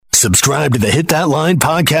subscribe to the Hit That Line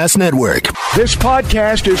Podcast Network. This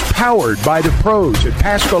podcast is powered by the pros at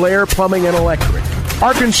Paschal Air Plumbing and Electric.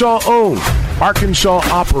 Arkansas owned, Arkansas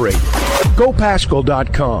operated.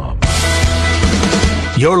 GoPaschal.com.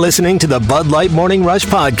 You're listening to the Bud Light Morning Rush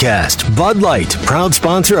Podcast. Bud Light, proud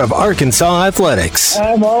sponsor of Arkansas Athletics.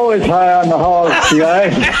 I'm always high on the hogs,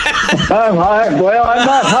 guys. I'm high. Well, I'm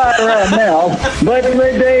not high right now, but the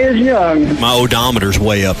day is young. My odometer's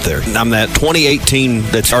way up there. I'm that 2018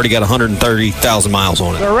 that's already got 130,000 miles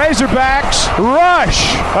on it. The Razorbacks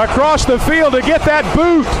rush across the field to get that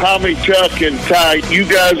boot. Tommy, Chuck, and Ty, you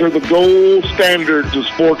guys are the gold standards of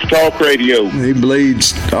sports talk radio. He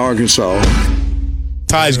bleeds Arkansas.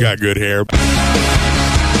 Ty's got good hair.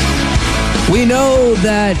 We know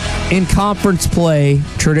that in conference play,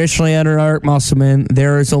 traditionally under Eric Musselman,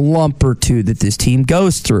 there is a lump or two that this team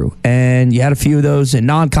goes through. And you had a few of those in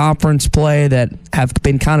non-conference play that have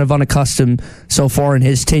been kind of unaccustomed so far in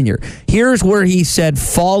his tenure. Here's where he said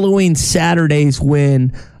following Saturday's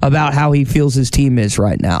win about how he feels his team is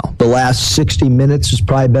right now. The last 60 minutes has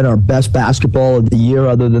probably been our best basketball of the year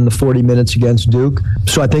other than the 40 minutes against Duke.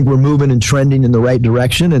 So I think we're moving and trending in the right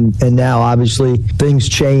direction. And now, obviously, things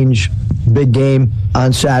change. Big game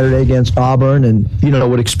on Saturday against Auburn. And,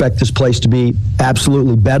 would expect this place to be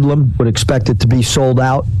absolutely bedlam, would expect it to be sold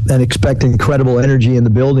out, and expect incredible energy in the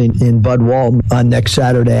building in Bud Walton on next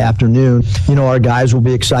Saturday afternoon. Our guys will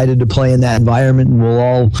be excited to play in that environment, and we'll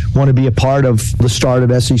all want to be a part of the start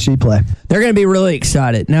of SEC play. They're going to be really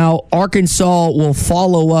excited. Now, Arkansas will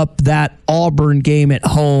follow up that Auburn game at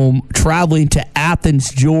home, traveling to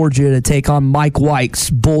Athens, Georgia to take on Mike White's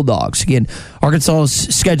Bulldogs. Again,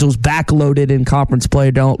 Arkansas's schedule's backloaded in conference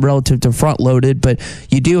play relative to front-loaded, but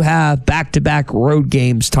you do have back-to-back road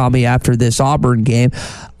games, Tommy, after this Auburn game.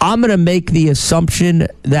 I'm going to make the assumption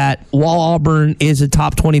that while Auburn is a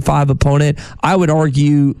top 25 opponent, I would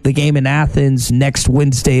argue the game in Athens next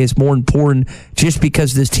Wednesday is more important just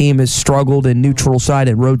because this team has struggled in neutral side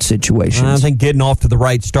and road situations. I think getting off to the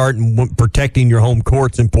right start and protecting your home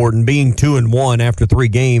court's important. Being 2-1 after 3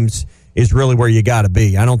 games is really where you got to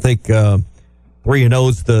be. I don't think 3-0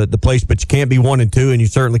 is the place, but you can't be 1-2, and you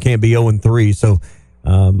certainly can't be 0-3. So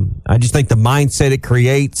I just think the mindset it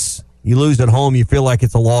creates. You lose at home, you feel like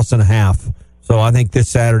it's a loss and a half. So I think this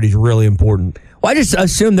Saturday is really important. Well, I just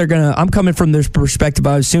assume they're going to – I'm coming from this perspective.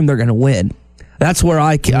 I assume they're going to win. That's where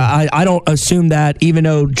I don't assume that, even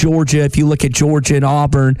though Georgia, if you look at Georgia and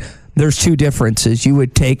Auburn, there's two differences. You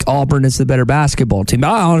would take Auburn as the better basketball team.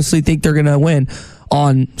 I honestly think they're going to win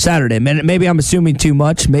on Saturday. Maybe I'm assuming too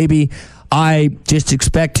much. Maybe I just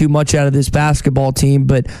expect too much out of this basketball team,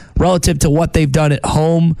 but relative to what they've done at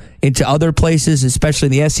home into other places, especially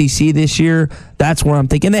the SEC this year, that's where I'm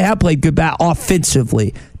thinking. They have played good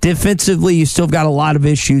offensively. Defensively, you still got a lot of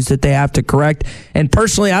issues that they have to correct. And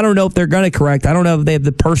personally, I don't know if they're going to correct. I don't know if they have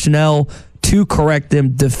the personnel to correct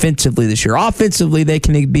them defensively this year. Offensively, they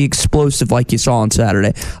can be explosive like you saw on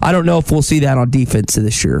Saturday. I don't know if we'll see that on defense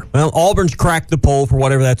this year. Well, Auburn's cracked the poll for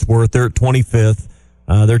whatever that's worth. They're at 25th.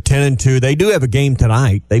 They're 10-2. They do have a game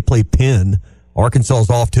tonight. They play Penn. Arkansas is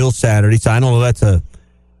off till Saturday, so I don't know if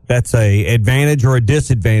that's a advantage or a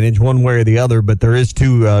disadvantage one way or the other. But there is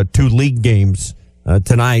two league games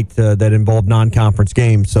tonight that involve non-conference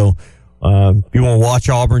games. So if you want to watch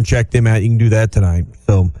Auburn, check them out. You can do that tonight.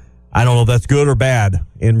 So I don't know if that's good or bad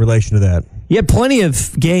in relation to that. You had plenty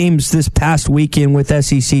of games this past weekend with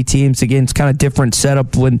SEC teams. Again, it's kind of different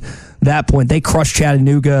setup when that point. They crushed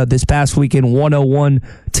Chattanooga this past weekend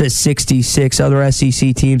 101-66. Other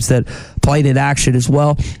SEC teams that played in action as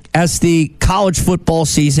well. As the college football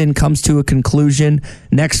season comes to a conclusion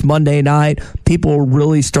next Monday night, people will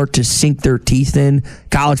really start to sink their teeth in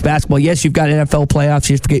college basketball. Yes, you've got NFL playoffs.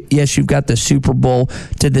 Yes, you've got the Super Bowl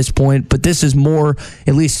to this point, but this is more,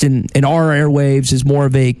 at least in our airwaves, is more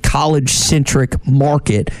of a college-centric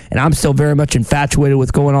market. And I'm still very much infatuated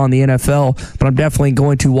with going on in the NFL, but I'm definitely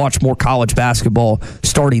going to watch more college basketball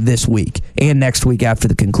starting this week and next week after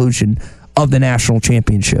the conclusion of the national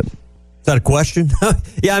championship. Is that a question?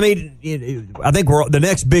 Yeah, I mean, I think the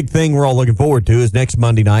next big thing we're all looking forward to is next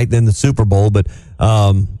Monday night, then the Super Bowl. But,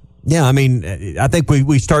 yeah, I mean, I think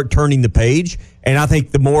we start turning the page, and I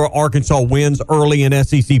think the more Arkansas wins early in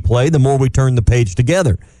SEC play, the more we turn the page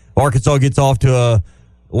together. Arkansas gets off to a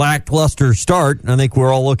lackluster start, and I think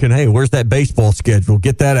we're all looking, hey, where's that baseball schedule?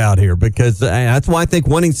 Get that out here, because that's why I think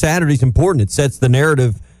winning Saturday is important. It sets the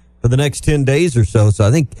narrative for the next 10 days or so. So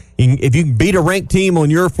I think if you can beat a ranked team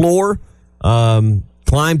on your floor,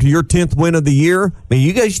 climb to your 10th win of the year. I mean,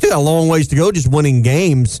 you guys still got a long ways to go just winning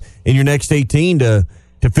games in your next 18 to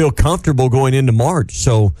feel comfortable going into March.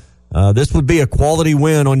 So this would be a quality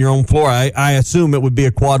win on your own floor. I assume it would be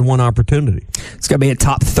a quad 1 opportunity. It's going to be a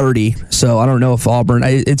top 30, so I don't know if Auburn.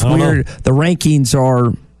 It's weird. The rankings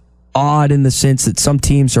are odd in the sense that some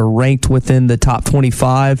teams are ranked within the top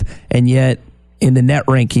 25, and yet in the net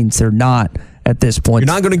rankings, they're not at this point.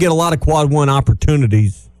 You're not going to get a lot of quad 1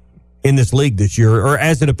 opportunities in this league this year, or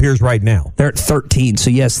as it appears right now. They're at 13, so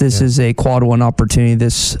yes, this is a quad 1 opportunity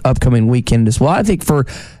this upcoming weekend as well. I think for,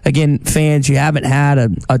 again, fans, you haven't had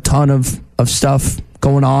a ton of stuff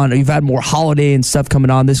going on. You've had more holiday and stuff coming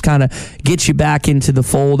on. This kind of gets you back into the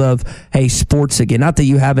fold of, hey, sports again. Not that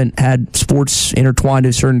you haven't had sports intertwined to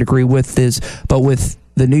a certain degree with this, but with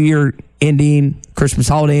the New Year ending, Christmas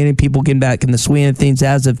holiday ending, people getting back in the swing of things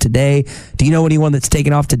as of today. Do you know anyone that's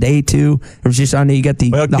taken off today too? Or was just, I know you got the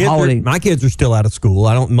holiday. My kids are still out of school.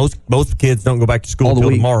 Most kids don't go back to school until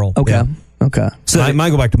tomorrow. Okay. Yeah. Okay. So I might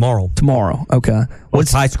go back tomorrow. Tomorrow. Okay.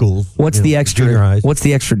 What's high schools? What's the extra? What's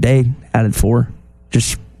the extra day added for?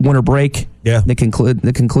 Just winter break? Yeah. The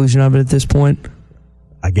conclusion of it at this point?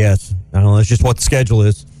 I guess. I don't know. It's just what the schedule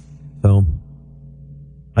is. So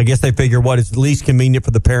I guess they figure what is least convenient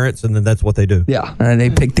for the parents, and then that's what they do. Yeah, and they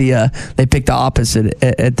pick the opposite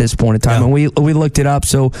at this point in time. Yeah. And we looked it up.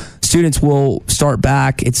 So students will start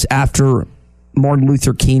back. It's after Martin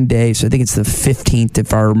Luther King Day, so I think it's the 15th,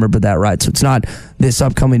 if I remember that right. So it's not this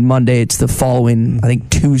upcoming Monday. It's the following, I think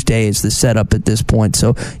Tuesday is the setup at this point.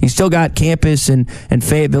 So you still got campus and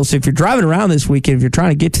Fayetteville. So if you're driving around this weekend, if you're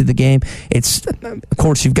trying to get to the game, it's, of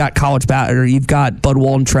course, you've got college or you've got Bud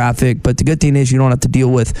Walton traffic, but the good thing is you don't have to deal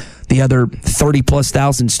with the other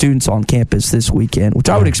 30,000+ students on campus this weekend, which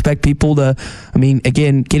I would expect people to, I mean,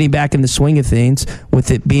 again, getting back in the swing of things with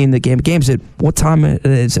it being the game. Game's at what time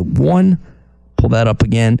is it? 1? Pull that up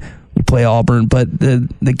again. We play Auburn, but the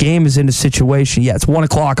game is in a situation. Yeah, it's 1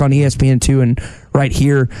 o'clock on ESPN2, and right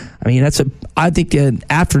here, I mean, I think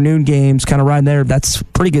afternoon games kind of right there. That's a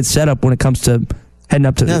pretty good setup when it comes to heading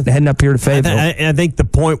up here to Fayetteville. I think the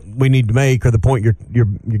point we need to make, or the point you're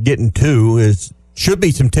getting to, is should be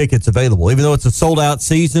some tickets available, even though it's a sold out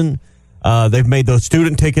season. They've made those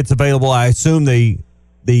student tickets available. I assume the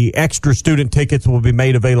extra student tickets will be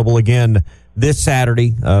made available again this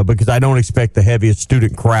Saturday, because I don't expect the heaviest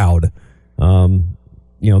student crowd,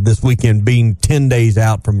 this weekend being 10 days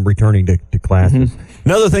out from returning to classes. Mm-hmm.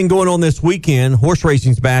 Another thing going on this weekend, horse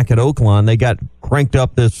racing's back at Oaklawn. They got cranked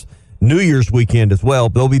up this New Year's weekend as well.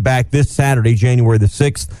 They'll be back this Saturday, January the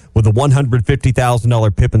 6th, with a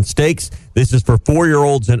 $150,000 Pippin Stakes. This is for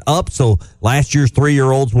 4-year-olds and up, so last year's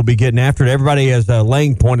 3-year-olds will be getting after it. Everybody, as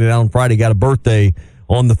Lang pointed out on Friday, got a birthday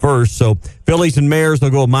on the 1st. So fillies and mares, they'll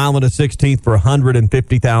go a mile and a 16th for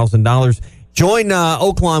 $150,000. Join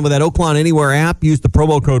Oaklawn with that Oaklawn Anywhere app. Use the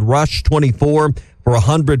promo code RUSH24 for a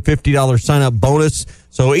 $150 sign-up bonus.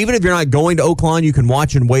 So even if you're not going to Oaklawn, you can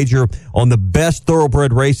watch and wager on the best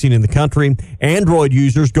thoroughbred racing in the country. Android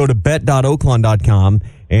users, go to bet.oaklawn.com,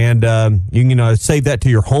 and you can save that to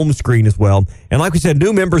your home screen as well. And like we said,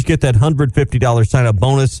 new members get that $150 sign-up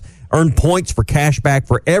bonus. Earn points for cash back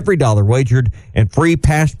for every dollar wagered, and free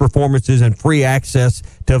past performances and free access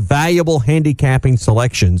to valuable handicapping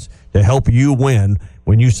selections to help you win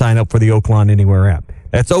when you sign up for the Oaklawn Anywhere app.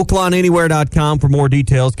 That's OaklawnAnywhere.com for more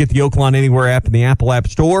details. Get the Oaklawn Anywhere app in the Apple App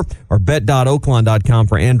Store, or bet.oaklawn.com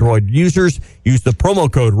for Android users. Use the promo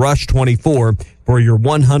code RUSH24 for your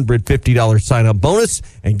 $150 sign-up bonus,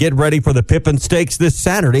 and get ready for the Pippin Stakes this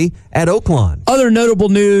Saturday at Oaklawn. Other notable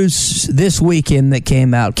news this weekend that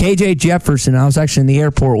came out. KJ Jefferson, I was actually in the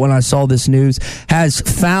airport when I saw this news, has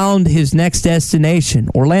found his next destination,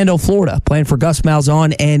 Orlando, Florida, playing for Gus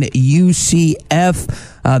Malzahn and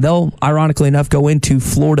UCF. They'll, ironically enough, go into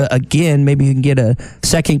Florida again. Maybe you can get a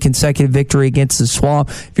second consecutive victory against the Swamp.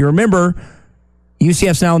 If you remember,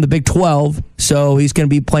 UCF's now in the Big 12, so he's going to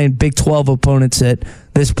be playing Big 12 opponents at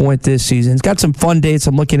this point this season. He's got some fun dates.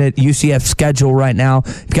 I'm looking at UCF's schedule right now.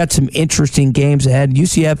 He's got some interesting games ahead.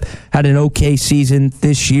 UCF had an okay season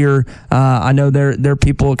this year. I know there are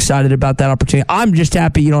people excited about that opportunity. I'm just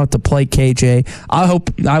happy you don't have to play KJ.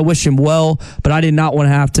 I wish him well, but I did not want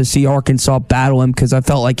to have to see Arkansas battle him, because I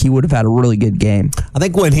felt like he would have had a really good game. I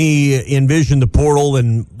think when he envisioned the portal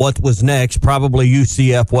and what was next, probably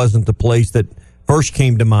UCF wasn't the place that first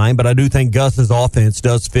came to mind, but I do think Gus's offense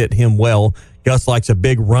does fit him well. Gus likes a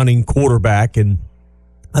big running quarterback, and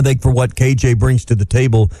I think for what KJ brings to the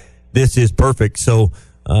table, this is perfect. So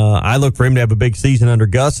I look for him to have a big season under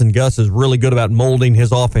Gus, and Gus is really good about molding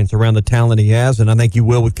his offense around the talent he has, and I think he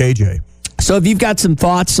will with KJ. So if you've got some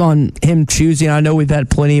thoughts on him choosing, I know we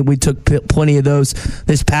took plenty of those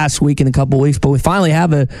this past week and a couple of weeks, but we finally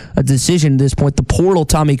have a decision at this point. The portal,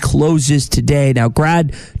 Tommy, closes today. Now,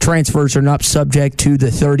 grad transfers are not subject to the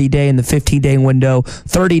 30-day and the 15-day window,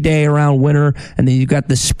 30-day around winter, and then you've got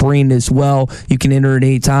the spring as well. You can enter at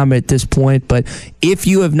any time at this point, but if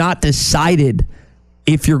you have not decided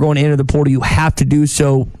if you're going to enter the portal, you have to do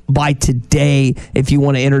so by today if you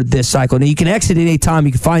want to enter this cycle. Now, you can exit at any time.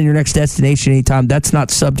 You can find your next destination anytime. That's not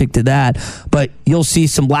subject to that. But you'll see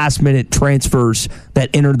some last-minute transfers that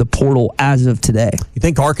enter the portal as of today. You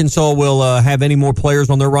think Arkansas will have any more players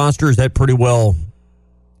on their roster? Is that pretty well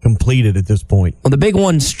completed at this point? Well, the big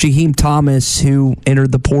one's Jaheim Thomas, who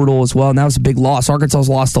entered the portal as well, and that was a big loss. Arkansas's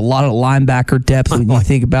lost a lot of linebacker depth when you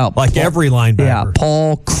think about every linebacker. Yeah,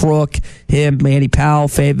 Paul, Crook, him, Manny Powell,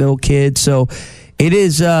 Fayetteville kid. So it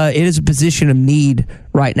is a position of need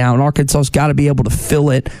right now, and Arkansas's got to be able to fill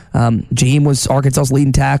it. Jaheim was Arkansas's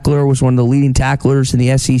leading tackler, was one of the leading tacklers in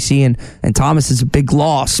the SEC, and Thomas is a big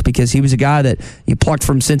loss because he was a guy that you plucked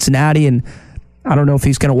from Cincinnati, and I don't know if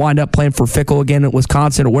he's going to wind up playing for Fickle again at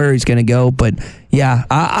Wisconsin or where he's going to go. But, yeah,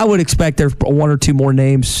 I would expect there's one or two more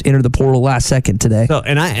names enter the portal last second today. So,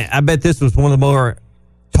 and I bet this was one of the more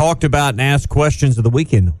talked about and asked questions of the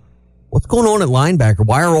weekend. What's going on at linebacker?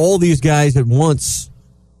 Why are all these guys at once,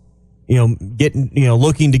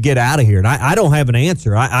 looking to get out of here? And I don't have an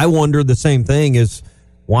answer. I wonder the same thing is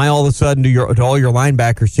why all of a sudden do all your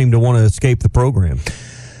linebackers seem to want to escape the program?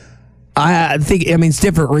 I think, it's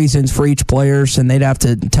different reasons for each player, and they'd have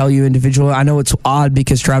to tell you individually. I know it's odd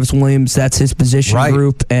because Travis Williams, that's his position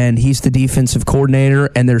group, and he's the defensive coordinator,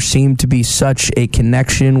 and there seemed to be such a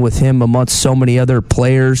connection with him amongst so many other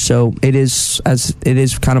players. So it is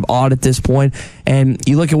kind of odd at this point. And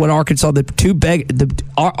you look at what Arkansas,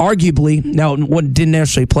 arguably, now what didn't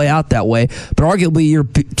necessarily play out that way, but arguably your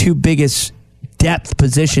two biggest depth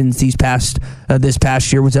positions this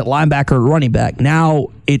past year was at linebacker and running back. Now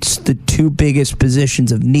it's the two biggest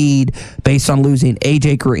positions of need based on losing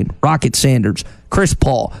A.J. Green, Rocket Sanders, Chris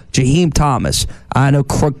Paul, Jaheim Thomas. I know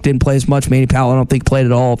Crook didn't play as much. Manny Powell I don't think played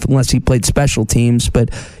at all unless he played special teams. But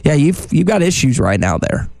yeah, you've got issues right now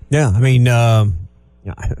there. Yeah,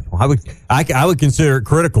 I would consider it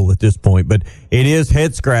critical at this point, but it is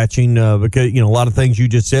head scratching because a lot of things you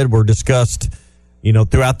just said were discussed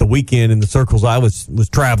throughout the weekend in the circles I was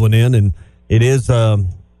traveling in, and it is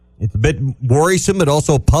it's a bit worrisome, but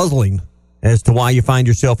also puzzling as to why you find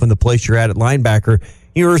yourself in the place you're at linebacker.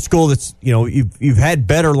 You're a school that's you've had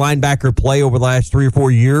better linebacker play over the last 3 or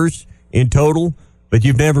 4 years in total, but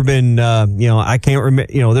you've never been I can't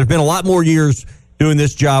remember. There's been a lot more years doing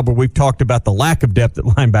this job where we've talked about the lack of depth at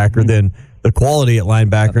linebacker than the quality at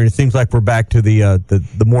linebacker, and it seems like we're back to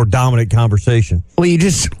the more dominant conversation. Well, you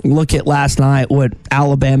just look at last night what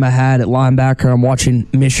Alabama had at linebacker. I'm watching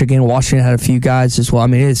Michigan. Washington had a few guys as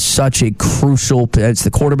well. It is such a crucial. It's the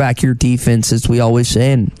quarterback, your defense, as we always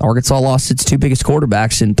say. And Arkansas lost its two biggest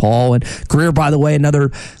quarterbacks in Paul and Greer. By the way,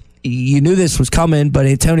 you knew this was coming, but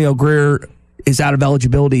Antonio Greer is out of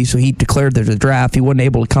eligibility, so he declared there's a draft. He wasn't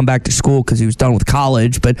able to come back to school because he was done with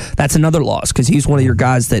college, but that's another loss because he's one of your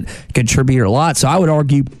guys that contribute a lot. So I would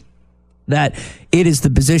argue that it is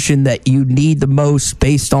the position that you need the most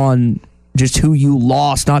based on just who you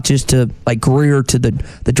lost, not just to like Greer to the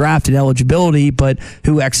draft and eligibility, but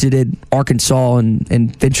who exited Arkansas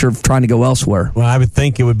and venture trying to go elsewhere. Well, I would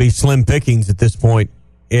think it would be slim pickings at this point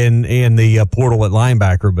in the portal at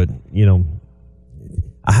linebacker, but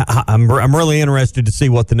I'm really interested to see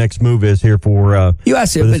what the next move is here for you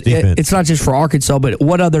asked it, but it's not just for Arkansas, but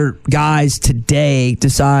what other guys today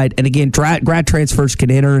decide? And again, grad transfers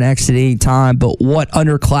can enter and exit any time, but what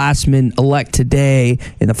underclassmen elect today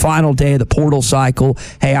in the final day of the portal cycle?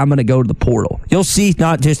 Hey, I'm going to go to the portal. You'll see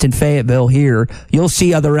not just in Fayetteville here. You'll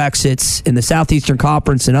see other exits in the Southeastern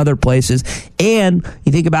Conference and other places. And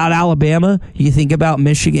you think about Alabama, you think about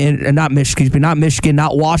Michigan, not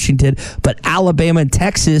Washington, but Alabama and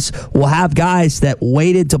Texas will have guys that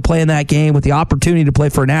waited to play in that game with the opportunity to play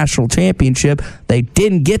for a national championship. They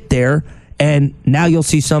didn't get there, and now you'll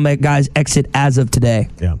see some guys exit as of today.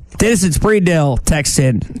 Yeah. Dennis in Springdale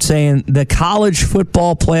texted saying the college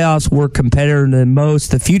football playoffs were competitive than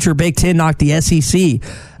most. The future Big Ten knocked the SEC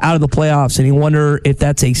out of the playoffs, and he wondered if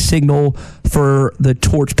that's a signal for the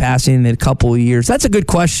torch passing in a couple of years. That's a good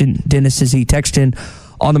question, Dennis, as he texted in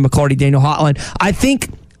on the McCarty Daniel hotline. I think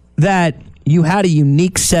that you had a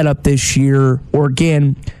unique setup this year, or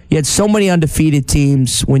again, you had so many undefeated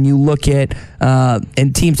teams when you look at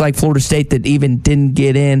and teams like Florida State that even didn't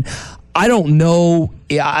get in. I don't know.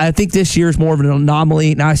 I think this year is more of an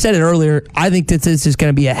anomaly. Now, I said it earlier. I think that this is going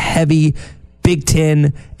to be a heavy Big Big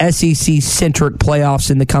Ten, SEC-centric playoffs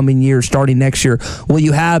in the coming years, starting next year? Will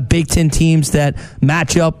you have Big Ten teams that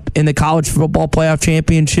match up in the college football playoff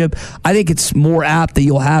championship? I think it's more apt that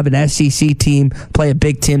you'll have an SEC team play a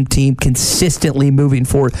Big Ten team consistently moving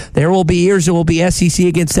forward. There will be years it will be SEC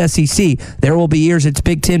against SEC. There will be years it's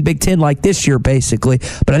Big Ten like this year, basically.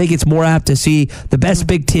 But I think it's more apt to see the best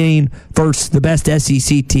Big Ten versus the best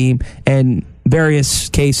SEC team, and various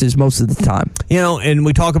cases most of the time. And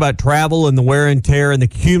we talk about travel and the wear and tear and the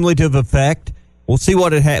cumulative effect. We'll see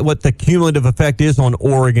what the cumulative effect is on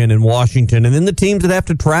Oregon and Washington, and then the teams that have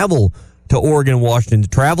to travel to Oregon and Washington. The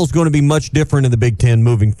travel's going to be much different in the Big Ten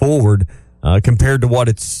moving forward compared to what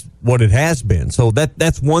it has been. So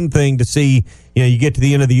that's one thing to see. You get to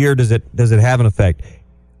the end of the year, does it have an effect?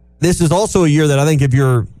 This is also a year that I think if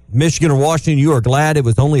you're Michigan or Washington, you are glad it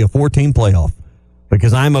was only a 14 playoff.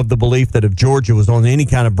 Because I'm of the belief that if Georgia was on any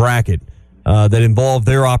kind of bracket that involved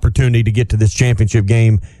their opportunity to get to this championship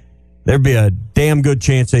game, there'd be a damn good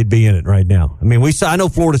chance they'd be in it right now. I mean, I know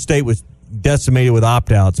Florida State was decimated with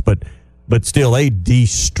opt-outs, but still, they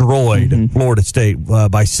destroyed Florida State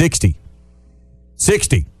by 60.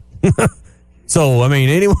 60. So, I mean,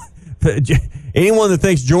 anyone that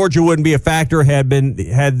thinks Georgia wouldn't be a factor had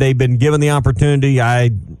they been given the opportunity,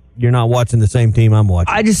 you're not watching the same team I'm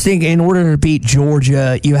watching. I just think in order to beat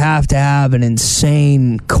Georgia, you have to have an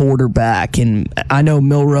insane quarterback. And I know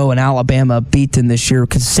Milroe and Alabama beat them this year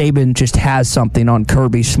because Saban just has something on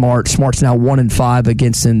Kirby Smart. Smart's now 1-5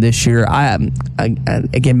 against them this year.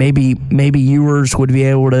 Again, maybe Ewers would be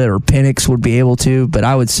able to, or Penix would be able to, but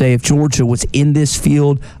I would say if Georgia was in this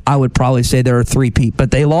field, I would probably say they're a three-peat.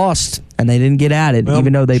 But they lost, and they didn't get at it,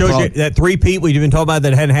 even though they probably... That three-peat we've been talking about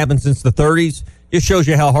that hadn't happened since the 30s, just shows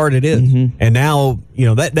you how hard it is. And now,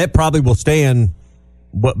 that probably will stand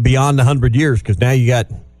beyond 100 years, because now you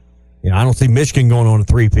got, I don't see Michigan going on a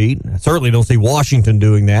three-peat. I certainly don't see Washington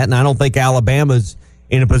doing that, and I don't think Alabama's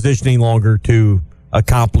in a position any longer to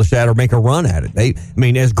accomplish that or make a run at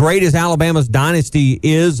it. As great as Alabama's dynasty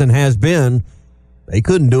is and has been, they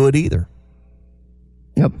couldn't do it either.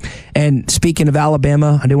 Yep. And speaking of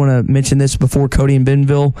Alabama, I did want to mention this before Cody in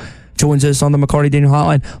Bentonville joins us on the McCarty Daniel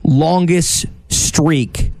Hotline. Longest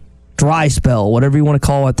streak, dry spell, whatever you want to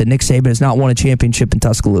call it, that Nick Saban has not won a championship in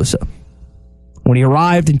Tuscaloosa. When he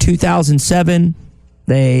arrived in 2007,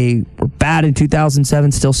 they were bad in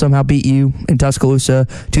 2007, still somehow beat you in Tuscaloosa.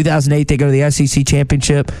 2008, they go to the SEC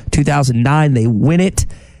championship. 2009, they win it.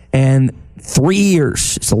 And 3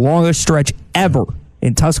 years, it's the longest stretch ever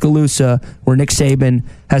in Tuscaloosa where Nick Saban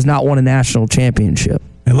has not won a national championship.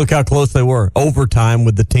 And look how close they were. Overtime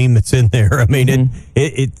with the team that's in there. I mean,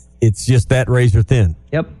 it's just that razor thin.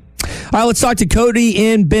 Yep. All right, let's talk to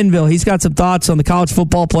Cody in Bentonville. He's got some thoughts on the college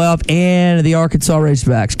football playoff and the Arkansas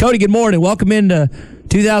Razorbacks. Cody, good morning. Welcome into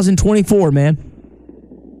 2024, man.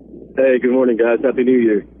 Hey, good morning, guys. Happy New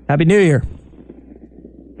Year. Happy New Year.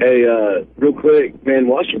 Hey, real quick, man,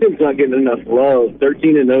 Washington's not getting enough love.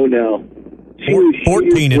 13-0 now.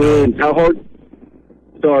 14-0. How hard?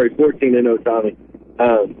 Sorry, 14-0, Tommy.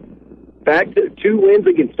 Back to 2 wins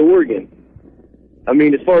against Oregon. I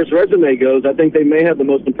mean, as far as resume goes, I think they may have the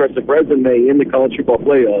most impressive resume in the college football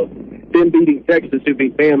playoff. Them beating Texas, who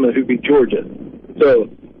beat Bama, who beat Georgia. So,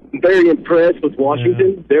 I'm very impressed with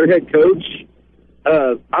Washington. Their head coach,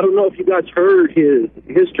 I don't know if you guys heard his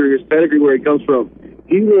history, his pedigree, where he comes from.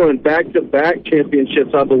 He won back-to-back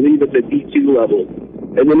championships, I believe, at the D2 level.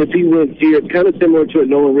 And then if he wins here, it's kind of similar to a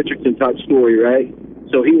Nolan Richardson type story, right?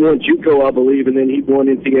 So he won JUCO, I believe, and then he won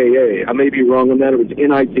NCAA. I may be wrong on that. It was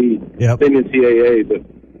NIT, then NCAA. But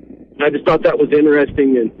I just thought that was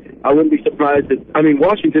interesting, and I wouldn't be surprised if,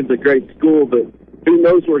 Washington's a great school, but who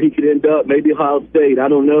knows where he could end up? Maybe Ohio State. I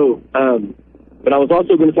don't know. But I was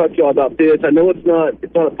also going to talk to y'all about this. I know it's not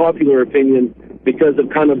a popular opinion because of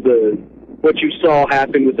kind of what you saw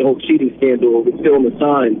happen with the whole cheating scandal with still in the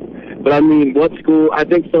signs. But what school? I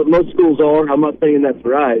think most schools are. I'm not saying that's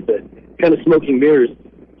right, but kind of smoking mirrors.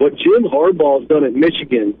 What Jim Harbaugh's done at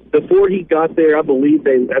Michigan, before he got there, I believe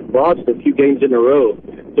they had lost a few games in a row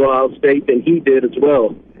to Ohio State, and he did as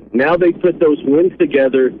well. Now they put those wins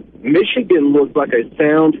together. Michigan looks like a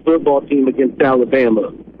sound football team against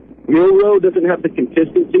Alabama. Milroe doesn't have the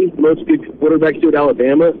consistency most good quarterbacks do at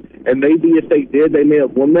Alabama, and maybe if they did, they may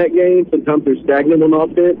have won that game. Sometimes they're stagnant on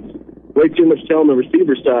offense. Way too much talent on the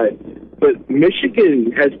receiver side. But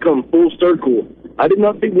Michigan has come full circle. I did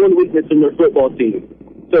not see one weakness in their football team.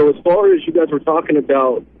 So as far as you guys were talking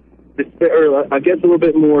about, I guess a little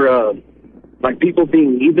bit more like people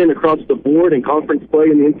being even across the board in conference play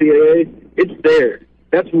in the NCAA, it's there.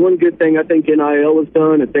 That's one good thing I think NIL has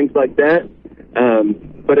done and things like that.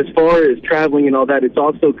 But as far as traveling and all that, it's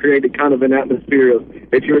also created kind of an atmosphere of,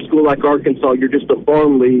 if you're a school like Arkansas, you're just a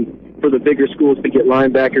farm league for the bigger schools to get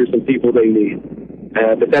linebackers and people they need.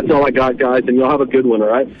 But that's all I got, guys, and y'all have a good one, all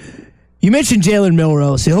right? You mentioned Jalen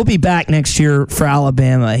Milroe, so he'll be back next year for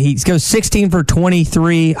Alabama. He goes 16 for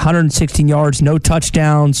 23, 116 yards, no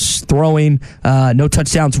touchdowns throwing, no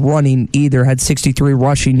touchdowns running either, had 63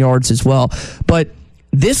 rushing yards as well. But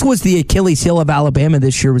this was the Achilles heel of Alabama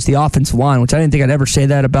this year, was the offensive line, which I didn't think I'd ever say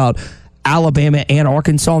that about Alabama and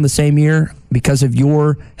Arkansas in the same year because of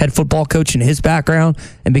your head football coach and his background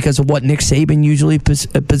and because of what Nick Saban usually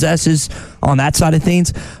possesses on that side of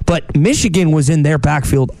things. But Michigan was in their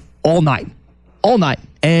backfield all night.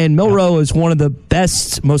 And Milroe is one of the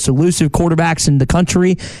best, most elusive quarterbacks in the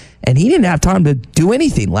country, and he didn't have time to do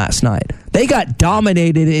anything last night. They got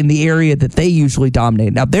dominated in the area that they usually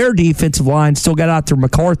dominate. Now, their defensive line still got after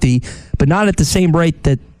McCarthy, but not at the same rate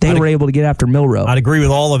that they were able to get after Milroe. I'd agree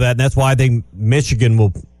with all of that, and that's why I think Michigan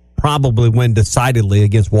will probably win decidedly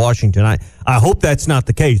against Washington. I hope that's not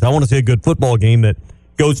the case. I want to see a good football game that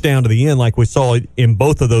goes down to the end like we saw in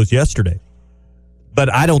both of those yesterday.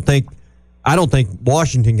 But I don't think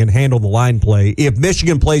Washington can handle the line play. If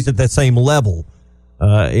Michigan plays at that same level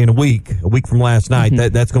in a week from last night,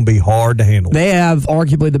 that's going to be hard to handle. They have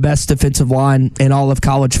arguably the best defensive line in all of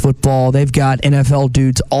college football. They've got NFL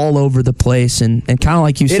dudes all over the place, and kind of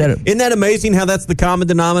like you said. Isn't that amazing how that's the common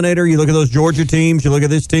denominator? You look at those Georgia teams, you look at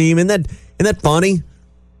this team, isn't that funny?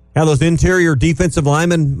 How those interior defensive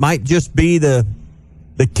linemen might just be the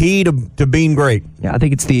key to being great. Yeah, I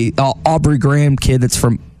think it's the Aubrey Graham kid that's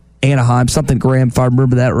from Anaheim, something Graham, if I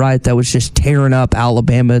remember that right, that was just tearing up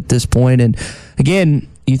Alabama at this point. And again,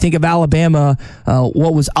 you think of Alabama,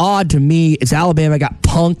 what was odd to me is Alabama got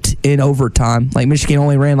punked in overtime. Like Michigan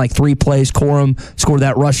only ran like 3 plays. Corum scored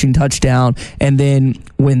that rushing touchdown. And then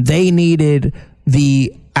when they needed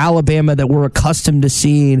the Alabama that we're accustomed to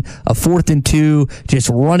seeing, a 4th and 2, just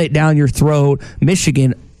run it down your throat,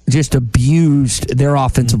 Michigan just abused their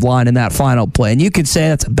offensive line in that final play. And you could say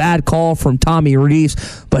that's a bad call from Tommy Rees,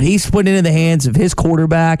 but he's put it in the hands of his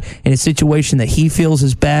quarterback in a situation that he feels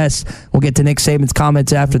is best. We'll get to Nick Saban's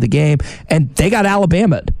comments after the game. And they got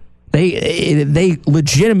Alabama. They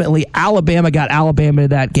legitimately, Alabama got Alabama to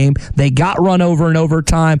that game. They got run over in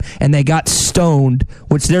overtime, and they got stoned,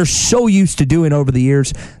 which they're so used to doing over the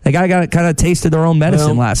years. They got kind of tasted their own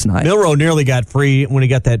medicine last night. Milroe nearly got free when he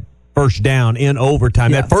got that first down in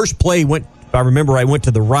overtime. Yeah. That first play went, if I remember right, went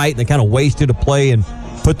to the right, and they kind of wasted a play and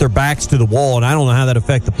put their backs to the wall, and I don't know how that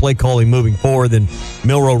affected the play calling moving forward. Then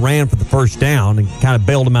Milroe ran for the first down and kind of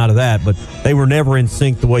bailed them out of that, but they were never in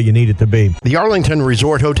sync the way you need it to be. The Arlington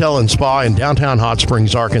Resort Hotel and Spa in downtown Hot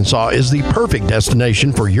Springs, Arkansas is the perfect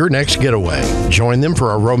destination for your next getaway. Join them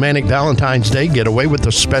for a romantic Valentine's Day getaway with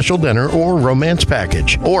a special dinner or romance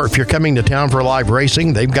package. Or if you're coming to town for live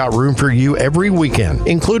racing, they've got room for you every weekend,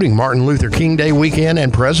 including Martin Luther King Day weekend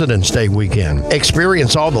and President's Day weekend.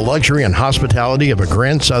 Experience all the luxury and hospitality of a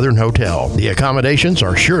Grand Southern Hotel. The accommodations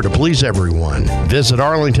are sure to please everyone. Visit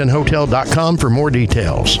arlingtonhotel.com for more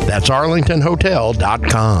details. That's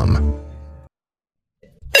arlingtonhotel.com.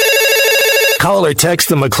 Call or text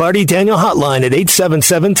the McClarty Daniel hotline at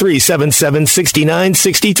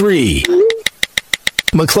 877-377-6963.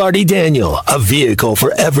 McClarty Daniel, a vehicle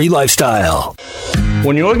for every lifestyle.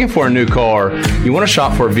 When you're looking for a new car, you want to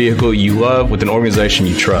shop for a vehicle you love with an organization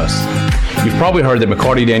you trust. You've probably heard that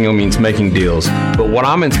McClarty Daniel means making deals, but what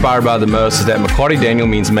I'm inspired by the most is that McClarty Daniel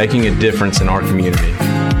means making a difference in our community.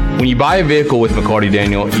 When you buy a vehicle with McClarty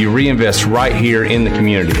Daniel, you reinvest right here in the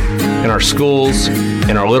community, in our schools,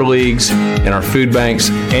 in our little leagues, in our food banks,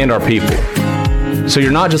 and our people. So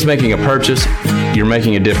you're not just making a purchase, you're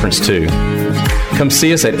making a difference too. Come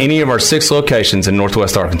see us at any of our 6 locations in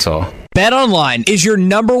Northwest Arkansas. BetOnline is your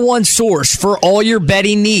 #1 source for all your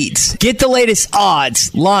betting needs. Get the latest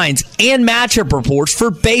odds, lines, and matchup reports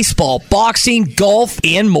for baseball, boxing, golf,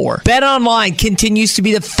 and more. BetOnline continues to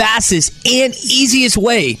be the fastest and easiest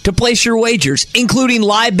way to place your wagers, including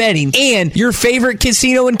live betting and your favorite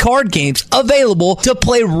casino and card games available to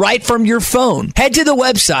play right from your phone. Head to the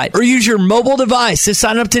website or use your mobile device to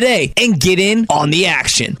sign up today and get in on the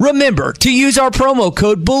action. Remember to use our promo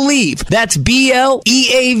code BELIEVE, that's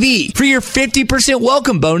BLEAV, for your 50%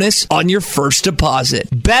 welcome bonus on your first deposit.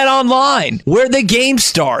 Bet online, where the game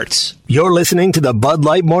starts. You're listening to the Bud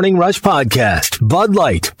Light Morning Rush Podcast. Bud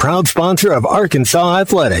Light, proud sponsor of Arkansas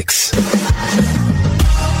Athletics.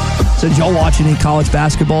 So did y'all watch any college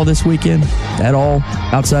basketball this weekend at all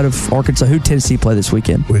outside of Arkansas? Who did Tennessee play this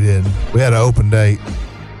weekend? We did. We had an open date.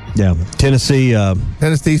 Yeah, Tennessee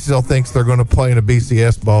still thinks they're going to play in a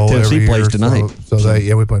BCS bowl. Tennessee every plays year, tonight. So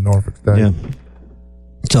we play Norfolk State. Yeah.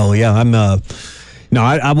 So, yeah,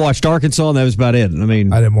 I watched Arkansas, and that was about it. I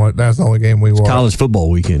mean, I didn't watch. That's the only game we watched. College football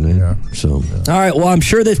weekend, man. Yeah. So, all right. Well, I'm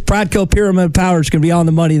sure this Pradco Pyramid of Power is going to be on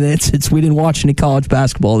the money then, since we didn't watch any college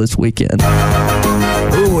basketball this weekend.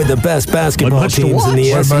 Who are the best basketball teams in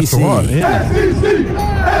the SEC?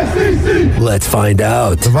 Let's find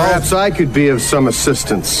out. Perhaps I could be of some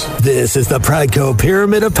assistance. This is the Pradco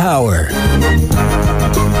Pyramid of Power.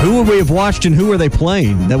 Who would we have watched and who are they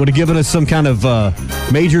playing? That would have given us some kind of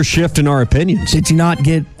major shift in our opinions. Did you not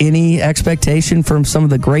get any expectation from some of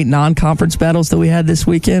the great non-conference battles that we had this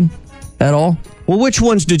weekend at all? Well, which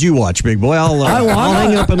ones did you watch, big boy? I'll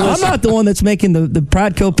hang up and listen. I'm not the one that's making the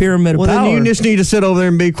Pradco Pyramid of Power. Well, then you just need to sit over there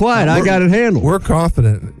and be quiet. I got it handled. We're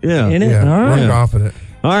confident. Yeah. In it? Yeah, All right. we're confident.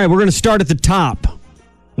 All right, we're going to start at the top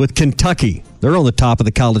with Kentucky. They're on the top of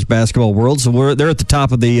the college basketball world, so they're at the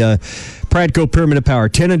top of the Pradco Pyramid of Power.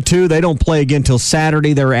 10-2. They don't play again until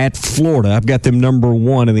Saturday. They're at Florida. I've got them number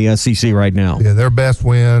 1 in the SEC right now. Yeah, their best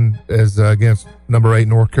win is against number 8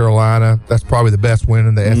 North Carolina. That's probably the best win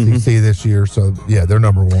in the SEC this year. So, yeah, they're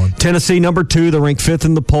number 1. Tennessee, number 2. They're ranked 5th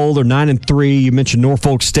in the poll. They're 9-3. You mentioned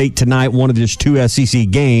Norfolk State tonight, one of just 2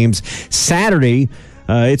 SEC games. Saturday,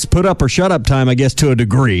 it's put up or shut up time, I guess, to a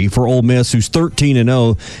degree for Ole Miss, who's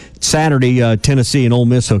 13-0. Saturday, Tennessee and Ole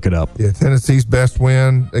Miss hook it up. Yeah, Tennessee's best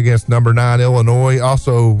win against number 9 Illinois.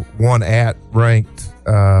 Also won at ranked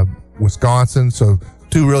Wisconsin. So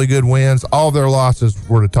 2 really good wins. All their losses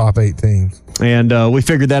were the top 8 teams. And we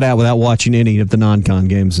figured that out without watching any of the non-con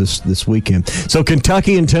games this weekend. So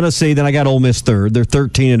Kentucky and Tennessee, then I got Ole Miss third. They're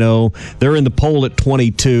 13-0. They're in the poll at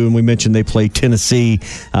 22, and we mentioned they play Tennessee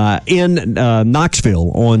in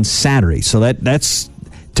Knoxville on Saturday. So that's,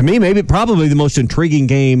 to me, probably the most intriguing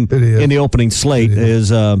game in the opening slate is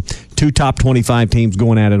 2 top 25 teams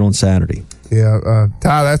going at it on Saturday. Yeah,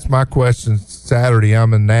 Ty, that's my question. Saturday,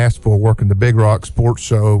 I'm in Nashville working the Big Rock Sports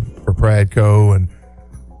Show for Pradco, and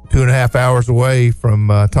 2.5 hours away from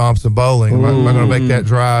Thompson Bowling. Am I going to make that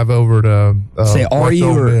drive over to say, are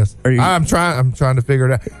you? I'm trying to figure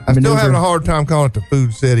it out. I'm still having a hard time calling it the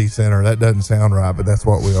Food City Center. That doesn't sound right, but that's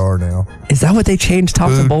what we are now. Is that what they changed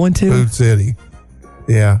Thompson Bowling to? Food City.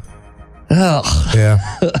 Yeah. Ugh.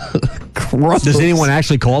 Yeah. Gross. Does anyone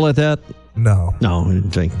actually call it that? No. No, I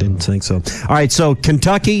didn't think so. All right, so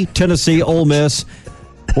Kentucky, Tennessee, Ole Miss.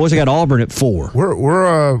 Boys, I got Auburn at 4.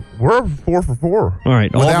 We're 4 for 4. All right,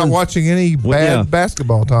 without watching any bad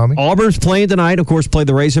basketball, Tommy. Auburn's playing tonight. Of course, play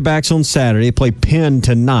the Razorbacks on Saturday. They play Penn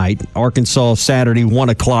tonight. Arkansas Saturday,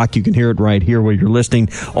 1:00. You can hear it right here where you're listening.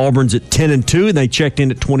 Auburn's at 10-2, and they checked in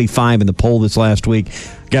at 25 in the poll this last week.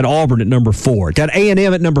 Got Auburn at number 4. Got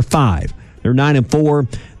A&M at number 5. They're 9-4.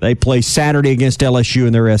 They play Saturday against LSU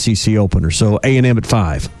in their SEC opener. So A&M at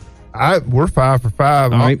 5. We're 5 for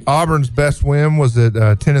 5. Right. Auburn's best win was at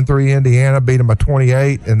 10-3 Indiana, beat them by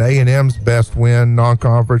 28, and A&M's best win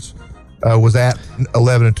non-conference was at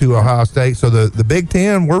 11-2 Ohio State. So the Big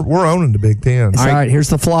Ten, we're owning the Big Ten. All right, here's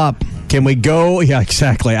the flop. Can we go? Yeah,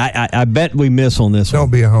 exactly. I bet we miss on this one.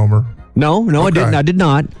 Don't be a homer. No, okay. I didn't. I did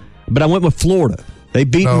not. But I went with Florida. They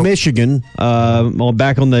beat Michigan back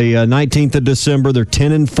on the 19th of December. They're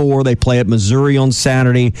 10-4. They play at Missouri on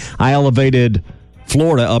Saturday. I elevated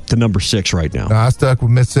Florida up to number 6 right now. No, I stuck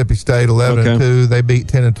with Mississippi State 11-2. They beat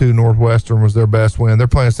 10-2. Northwestern was their best win. They're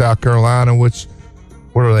playing South Carolina, which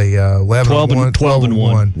what are they? 11-1,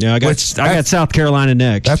 12-1. Yeah, I got South Carolina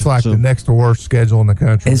next. That's like the next to worst schedule in the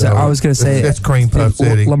country. I was going to say it's cream puff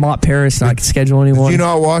city. Lamont Paris not schedule anyone. Did you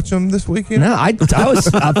not watch them this weekend? No, I was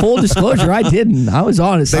full disclosure. I didn't. I was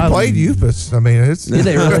honest. They played Upas. I mean, Did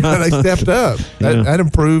they really? They stepped up. That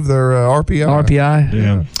improved their RPI.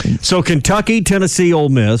 Yeah. So Kentucky, Tennessee, Ole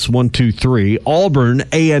Miss, 1, 2, 3. Auburn,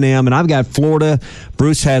 A&M, and I've got Florida.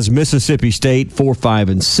 Bruce has Mississippi State, 4, 5,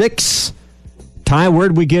 and 6. Ty,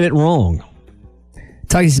 where'd we get it wrong?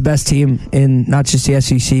 Kentucky's the best team in not just the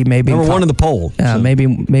SEC, maybe number 1 in the poll. Maybe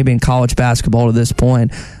in college basketball to this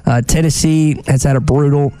point. Tennessee has had a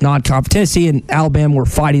brutal non-conference. Tennessee and Alabama were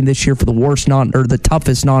fighting this year for the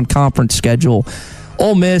toughest non-conference schedule.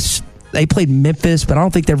 Ole Miss, they played Memphis, but I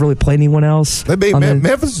don't think they've really played anyone else. They beat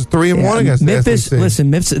Memphis is 3-1 against Memphis. the SEC. Listen,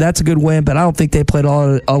 Memphis, that's a good win, but I don't think they played a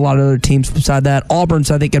lot of other teams beside that.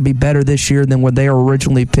 Auburn's, I think, going to be better this year than when they were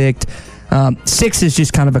originally picked. 6 is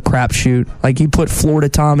just kind of a crapshoot. Like you put Florida,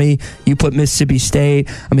 Tommy, you put Mississippi State.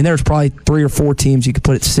 I mean, there's probably 3 or 4 teams you could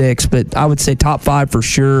put at 6, but I would say top 5 for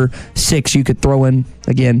sure. 6 you could throw in,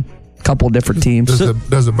 again, a couple of different teams.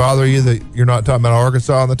 Does it bother you that you're not talking about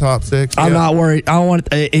Arkansas in the top 6? I'm not worried. I don't want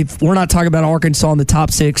if we're not talking about Arkansas in the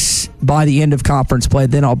top 6 by the end of conference play,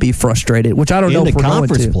 then I'll be frustrated, which I don't know if we're going to.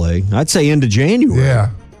 Conference play, I'd say into January.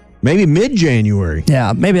 Yeah. Maybe mid-January.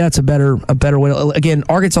 Yeah, maybe that's a better way. Again,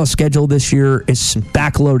 Arkansas' schedule this year is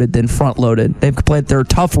backloaded than front-loaded. They've played their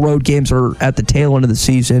tough road games are at the tail end of the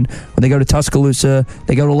season when they go to Tuscaloosa,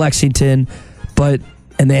 they go to Lexington,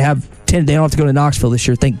 and they have they don't have to go to Knoxville this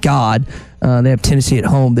year. Thank God. They have Tennessee at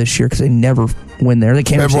home this year because they never win there. They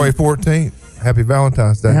can't. February 14th. Happy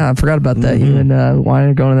Valentine's Day. Yeah, I forgot about that. You and why are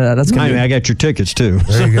you going to that? That's I got your tickets too.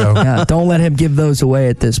 There you go. Yeah, don't let him give those away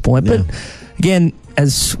at this point. But again,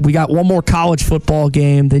 as we got one more college football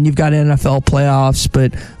game, then you've got NFL playoffs,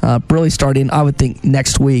 but really starting, I would think,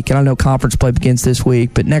 next week. And I know conference play begins this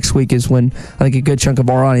week, but next week is when I think a good chunk of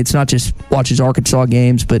our audience not just watches Arkansas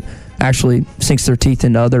games, but actually sinks their teeth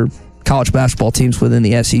into other college basketball teams within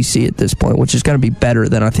the SEC at this point, which is going to be better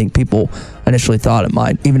than I think people initially thought it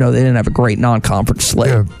might, even though they didn't have a great non-conference slate.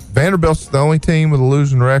 Yeah, Vanderbilt's the only team with a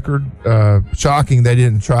losing record. Shocking they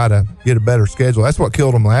didn't try to get a better schedule. That's what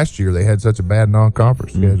killed them last year. They had such a bad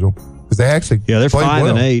non-conference schedule because they actually they're played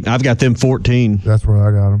 5-8. I've got them 14. That's where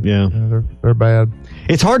I got them. Yeah, they're bad.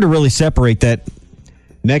 It's hard to really separate that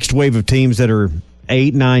next wave of teams that are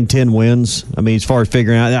 8, 9, 10 wins. I mean, as far as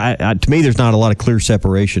figuring out, to me, there's not a lot of clear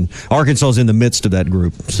separation. Arkansas is in the midst of that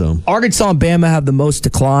group. So Arkansas and Bama have the most to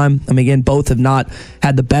climb. I mean, again, both have not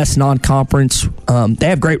had the best non-conference. They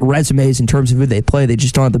have great resumes in terms of who they play. They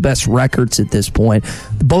just don't have the best records at this point.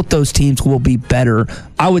 Both those teams will be better.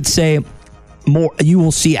 I would say more. You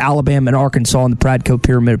will see Alabama and Arkansas in the Pradco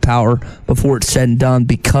Pyramid of Power before it's said and done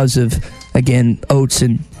because of, again, Oates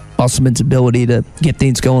and Musselman's ability to get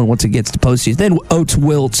things going once it gets to postseason. Then Oates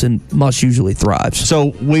wilts and Muss usually thrives.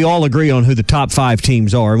 So we all agree on who the top 5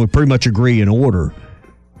 teams are, and we pretty much agree in order.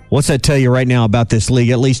 What's that tell you right now about this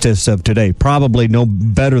league, at least as of today? Probably no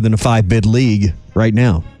better than a 5-bid league right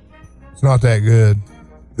now. It's not that good.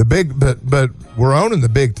 The big, but we're owning the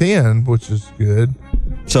Big Ten, which is good.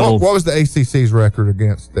 So what was the ACC's record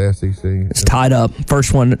against the SEC? It's tied up.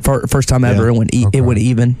 First time ever. It went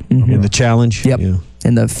even. Mm-hmm. In the challenge. Yep. Yeah.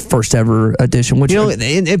 In the first ever edition. Which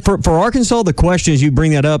for Arkansas, the question is, you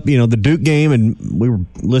bring that up, the Duke game, and we were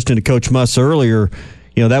listening to Coach Muss earlier.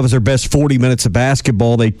 That was their best 40 minutes of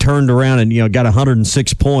basketball. They turned around and, got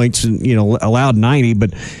 106 points and, allowed 90.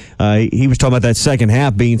 But he was talking about that second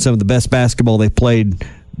half being some of the best basketball they played,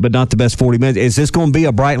 but not the best 40 minutes. Is this going to be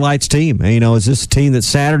a Bright Lights team? Is this a team that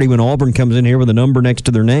Saturday, when Auburn comes in here with a number next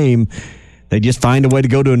to their name, they just find a way to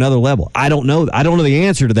go to another level? I don't know. I don't know the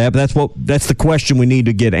answer to that, but that's the question we need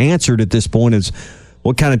to get answered at this point is,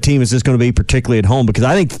 what kind of team is this going to be, particularly at home? Because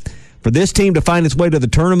I think for this team to find its way to the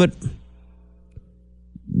tournament,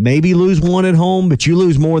 maybe lose one at home, but you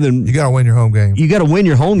lose more than... You got to win your home game. You got to win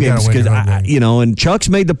your home games because, and Chuck's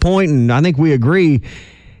made the point, and I think we agree,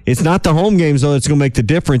 it's not the home games, though, that's going to make the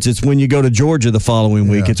difference. It's when you go to Georgia the following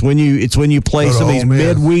week. It's when you play some of these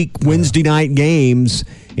midweek Wednesday night games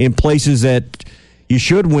in places that you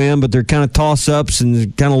should win, but they're kind of toss-ups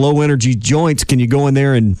and kind of low-energy joints. Can you go in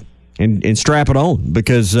there and strap it on?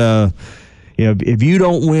 Because if you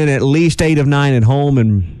don't win at least 8 of 9 at home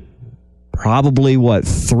and probably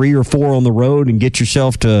 3 or 4 on the road and get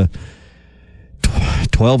yourself to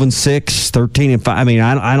 12-6, 13-5. I mean,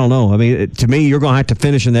 I don't know. I mean, to me, you're going to have to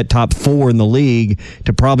finish in that top 4 in the league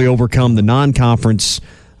to probably overcome the non-conference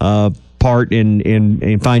part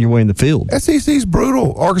and find your way in the field. SEC's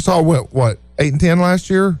brutal. Arkansas went 8-10 last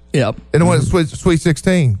year. Yep. And it went Sweet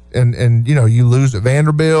 16. And you lose at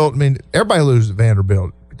Vanderbilt. I mean, everybody loses at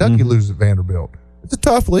Vanderbilt. Kentucky loses at Vanderbilt. It's a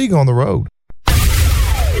tough league on the road.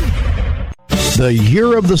 The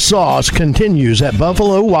Year of the Sauce continues at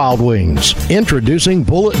Buffalo Wild Wings. Introducing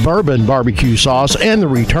Bullet Bourbon Barbecue Sauce and the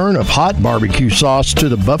return of Hot Barbecue Sauce to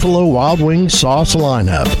the Buffalo Wild Wings sauce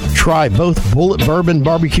lineup. Try both Bullet Bourbon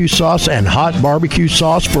Barbecue Sauce and Hot Barbecue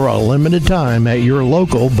Sauce for a limited time at your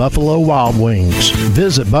local Buffalo Wild Wings.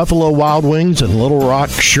 Visit Buffalo Wild Wings in Little Rock,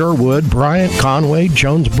 Sherwood, Bryant, Conway,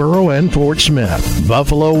 Jonesboro, and Fort Smith.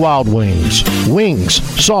 Buffalo Wild Wings. Wings,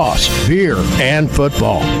 sauce, beer, and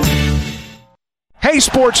football. Hey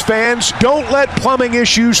sports fans, don't let plumbing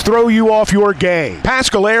issues throw you off your game.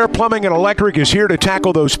 Paschal Air Plumbing and Electric is here to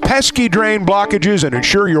tackle those pesky drain blockages and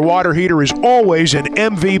ensure your water heater is always in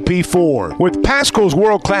MVP form. With Paschal's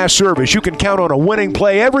world-class service, you can count on a winning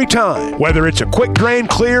play every time. Whether it's a quick drain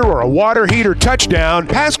clear or a water heater touchdown,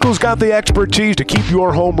 Paschal's got the expertise to keep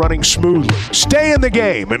your home running smoothly. Stay in the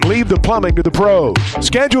game and leave the plumbing to the pros.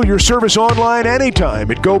 Schedule your service online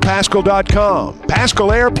anytime at gopaschal.com.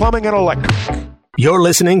 Paschal Air Plumbing and Electric. You're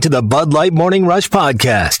listening to the Bud Light Morning Rush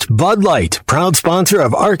Podcast. Bud Light, proud sponsor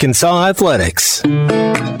of Arkansas Athletics. Is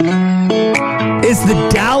the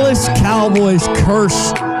Dallas Cowboys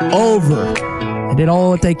curse over? They did all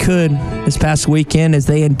what they could this past weekend as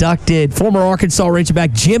they inducted former Arkansas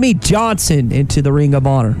Razorback Jimmy Johnson into the Ring of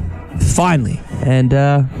Honor. Finally. And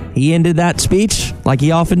he ended that speech like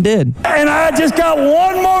he often did. And I just got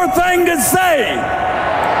one more thing to say.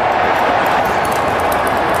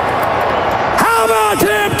 How about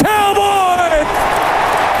them Cowboys?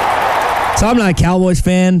 So I'm not a Cowboys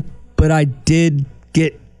fan, but I did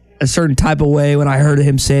get a certain type of way when I heard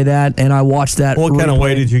him say that, and I watched that. What kind of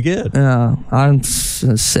way did you get? I'm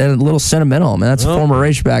a little sentimental. I mean, that's a former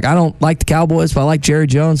Razorback. I don't like the Cowboys, but I like Jerry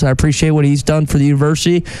Jones. I appreciate what he's done for the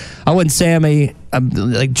university. I wouldn't say I'm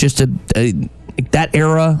that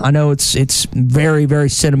era. I know it's very, very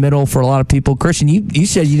sentimental for a lot of people. Christian, you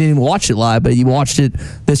said you didn't watch it live, but you watched it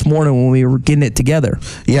this morning when we were getting it together.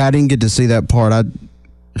 Yeah, I didn't get to see that part. I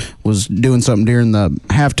was doing something during the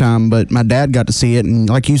halftime, but my dad got to see it, and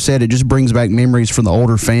like you said, it just brings back memories for the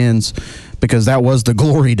older fans because that was the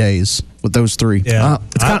glory days with those three. Yeah,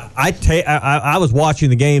 I was watching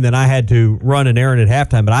the game, then I had to run an errand at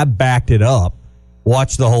halftime, but I backed it up,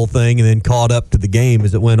 watched the whole thing, and then caught up to the game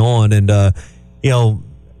as it went on. And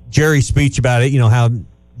Jerry's speech about it, how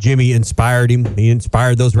Jimmy inspired him. He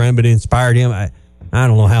inspired those around, but it inspired him. I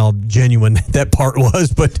don't know how genuine that part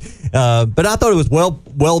was, but I thought it was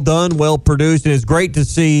well done, well produced, and it's great to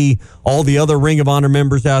see all the other Ring of Honor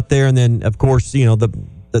members out there, and then of course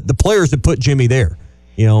the players that put Jimmy there.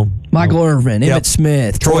 Michael Irvin, Emmitt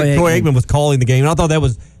Smith, Troy Aikman was calling the game, and I thought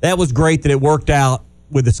that was great that it worked out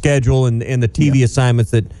with the schedule and the TV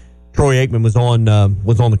assignments that Troy Aikman was on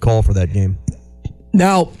the call for that game.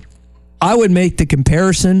 Now, I would make the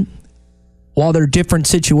comparison. While they're different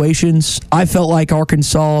situations, I felt like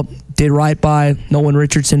Arkansas did right by Nolan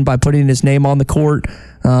Richardson by putting his name on the court.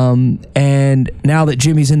 And now that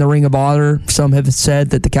Jimmy's in the Ring of Honor, some have said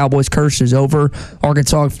that the Cowboys' curse is over.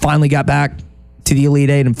 Arkansas finally got back to the Elite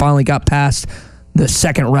Eight and finally got past the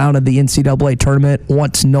second round of the NCAA tournament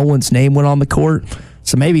once Nolan's name went on the court.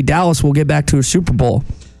 So maybe Dallas will get back to a Super Bowl.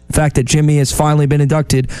 The fact that Jimmy has finally been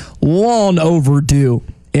inducted, long overdue.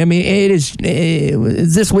 I mean,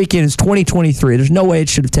 this weekend is 2023. There's no way it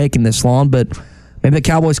should have taken this long, but maybe the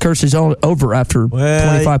Cowboys' curse is over after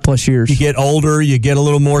 25 plus years. You get older, you get a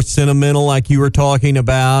little more sentimental, like you were talking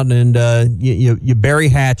about, and you bury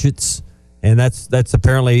hatchets, and that's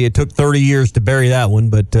apparently it took 30 years to bury that one,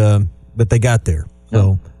 but they got there.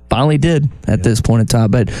 So. Finally did at this point in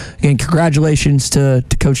time. But again, congratulations to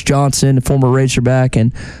Coach Johnson, the former Razorback,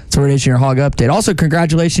 and so it is your Hog Update. Also,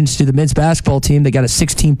 congratulations to the men's basketball team. They got a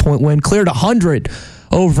 16-point win, cleared 100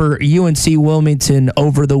 over UNC Wilmington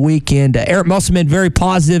over the weekend. Eric Musselman, very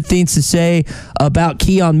positive things to say about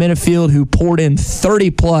Keon Minifield, who poured in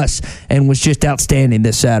 30-plus and was just outstanding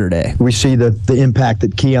this Saturday. We see the impact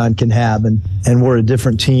that Keon can have, and we're a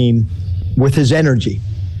different team with his energy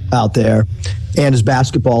out there and his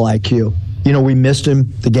basketball IQ. We missed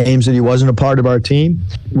him the games that he wasn't a part of our team.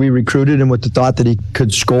 We recruited him with the thought that he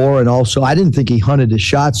could score, and also I didn't think he hunted his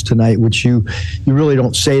shots tonight, which you really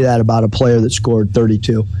don't say that about a player that scored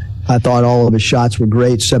 32. I thought all of his shots were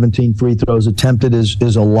great. 17 free throws attempted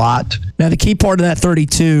is a lot. Now, the key part of that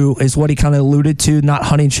 32 is what he kind of alluded to, not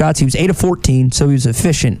hunting shots. He was 8 of 14, so he was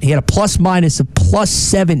efficient. He had a plus-minus of plus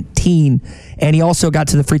 17, and he also got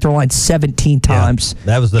to the free throw line 17 times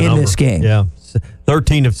that was the in number. This game. Yeah,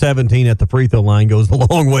 13 of 17 at the free throw line goes a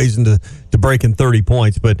long ways into breaking 30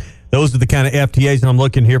 points. But those are the kind of FTAs, and I'm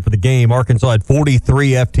looking here for the game. Arkansas had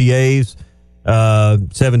 43 FTAs.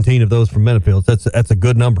 17 of those from Minifield. That's a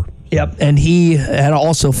good number. Yep, and he had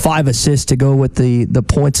also 5 assists to go with the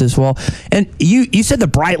points as well. And you said the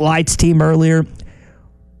Bright Lights team earlier.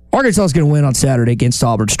 Arkansas is going to win on Saturday against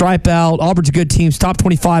Auburn. Stripe out. Auburn's a good team. Top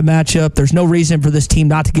 25 matchup. There's no reason for this team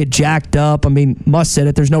not to get jacked up. I mean, Must said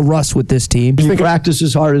it. There's no rust with this team. If you practice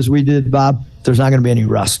as hard as we did, Bob, there's not going to be any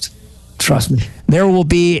rust. Trust me. There will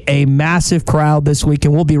be a massive crowd this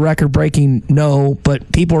weekend. We'll be record-breaking, no,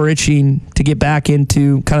 but people are itching to get back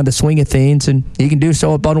into kind of the swing of things, and you can do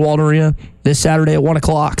so at Budwalder Arena this Saturday at 1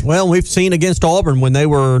 o'clock. Well, we've seen against Auburn when they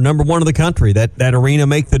were number one in the country, that arena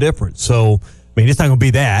make the difference. So, I mean, it's not going to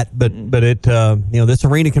be that, but it this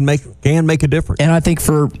arena can make a difference. And I think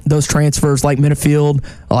for those transfers like Minifield,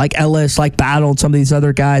 like Ellis, like Battle, and some of these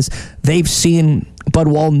other guys, they've seen Bud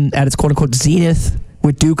Walton at its quote-unquote zenith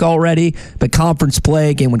with Duke already, but conference play,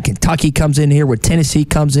 again, when Kentucky comes in here, when Tennessee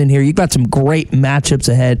comes in here, you've got some great matchups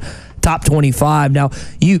ahead. Top 25. Now,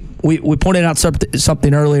 we pointed out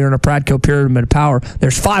something earlier in a Pradco Pyramid of Power.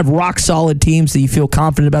 There's 5 rock-solid teams that you feel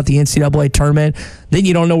confident about the NCAA tournament. Then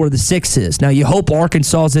you don't know where the 6th is. Now, you hope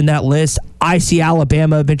Arkansas is in that list. I see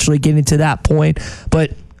Alabama eventually getting to that point.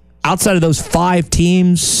 But outside of those 5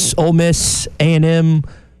 teams, Ole Miss, A&M,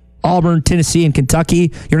 Auburn, Tennessee, and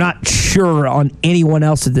Kentucky. You're not sure on anyone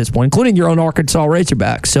else at this point, including your own Arkansas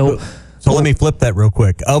Razorbacks. So let me flip that real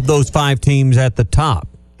quick. Of those 5 teams at the top,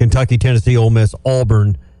 Kentucky, Tennessee, Ole Miss,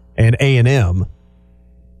 Auburn, and A&M,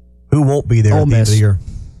 who won't be there at the end of the year?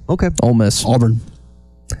 Okay. Ole Miss. Auburn.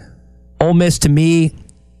 Ole Miss, to me,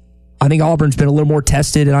 I think Auburn's been a little more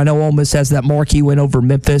tested, and I know Ole Miss has that marquee win over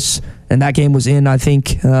Memphis, and that game was in, I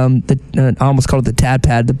think, I almost called it the Tad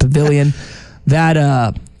Pad, the Pavilion.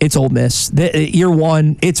 It's Ole Miss. Year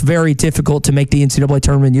one, it's very difficult to make the NCAA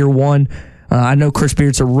tournament year one. I know Chris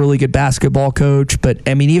Beard's a really good basketball coach, but,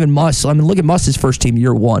 even Muss, look at Muss's first team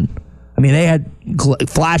year one. They had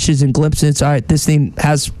flashes and glimpses. All right, this team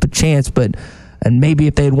has a chance, and maybe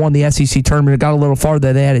if they had won the SEC tournament, it got a little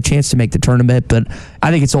farther, they had a chance to make the tournament, but I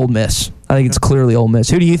think it's Ole Miss. I think it's clearly Ole Miss.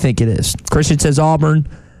 Who do you think it is? Christian says Auburn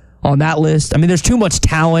on that list. There's too much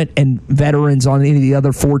talent and veterans on any of the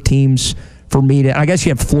other 4 teams for me to. I guess you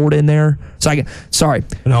have Florida in there.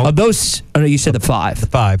 No. Of those, you said the 5. The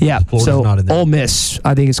 5. Yeah. Florida's so not in there. Ole Miss,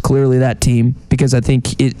 I think, is clearly that team because I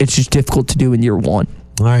think it's just difficult to do in year one.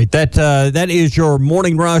 All right. That is your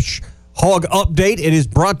Morning Rush Hog Update. It is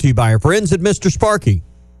brought to you by our friends at Mr. Sparky.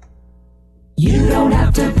 You don't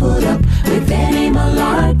have to put up with any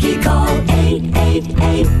malarkey. Call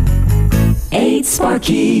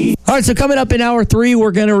 888-8-SPARKY. All right, so coming up in hour 3,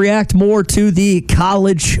 we're going to react more to the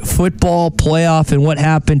college football playoff and what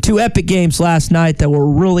happened. 2 epic games last night that were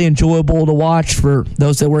really enjoyable to watch for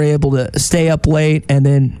those that were able to stay up late. And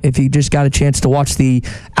then if you just got a chance to watch the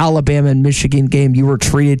Alabama and Michigan game, you were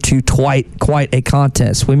treated to quite a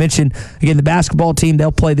contest. We mentioned, again, the basketball team,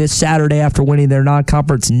 they'll play this Saturday after winning their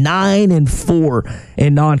non-conference 9-4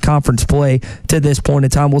 in non-conference play to this point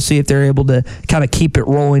in time. We'll see if they're able to kind of keep it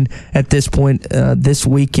rolling at this point this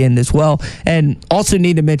weekend as well. And also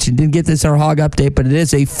need to mention, didn't get this in our Hog Update, but it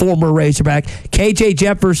is a former Razorback. KJ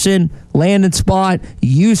Jefferson, landing spot,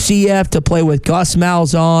 UCF to play with Gus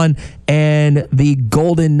Malzahn and the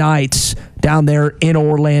Golden Knights down there in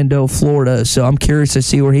Orlando, Florida. So I'm curious to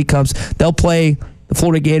see where he comes. They'll play the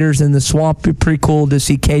Florida Gators in the Swamp. It'd be pretty cool to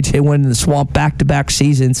see KJ win in the Swamp back-to-back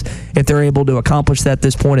seasons if they're able to accomplish that at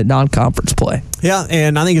this point at non-conference play. Yeah,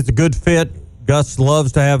 and I think it's a good fit. Gus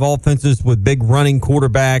loves to have offenses with big running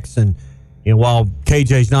quarterbacks, and while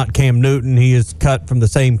KJ's not Cam Newton, he is cut from the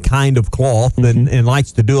same kind of cloth and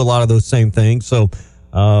likes to do a lot of those same things. So,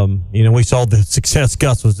 we saw the success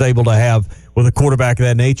Gus was able to have with a quarterback of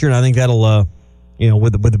that nature, and I think that'll,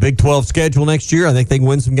 with the Big 12 schedule next year, I think they can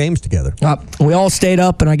win some games together. We all stayed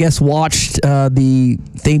up and I guess watched the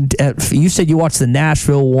thing. You said you watched the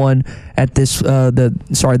Nashville one at this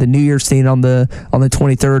the New Year's thing on the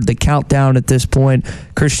 23rd. The countdown at this point.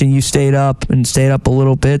 Christian, you stayed up a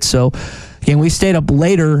little bit. So again, we stayed up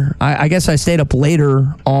later. I guess I stayed up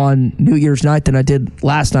later on New Year's night than I did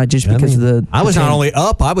last night just because of the. I was not only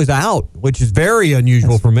up, I was out, which is very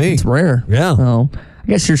unusual for me. It's rare. Yeah. So, I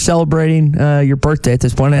guess you're celebrating your birthday at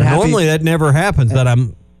this point. And normally that never happens, that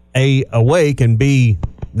I'm A, awake, and B,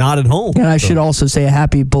 not at home. And I should also say a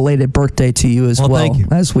happy belated birthday to you as well. Thank you.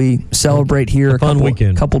 As we celebrate here a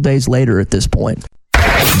couple days later at this point.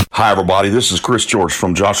 Hi, everybody. This is Chris George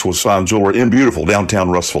from Joshua's Fine Jewelry in beautiful downtown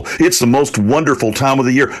Russellville. It's the most wonderful time of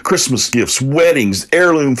the year. Christmas gifts, weddings,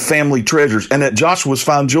 heirloom family treasures. And at Joshua's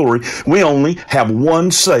Fine Jewelry, we only have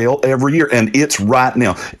one sale every year, and it's right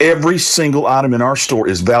now. Every single item in our store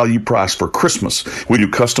is value priced for Christmas. We do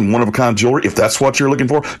custom one-of-a-kind jewelry. If that's what you're looking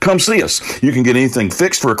for, come see us. You can get anything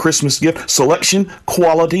fixed for a Christmas gift. Selection,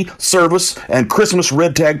 quality, service, and Christmas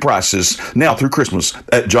red tag prices now through Christmas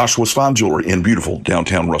at Joshua's Fine Jewelry in beautiful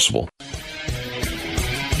downtown Russellville.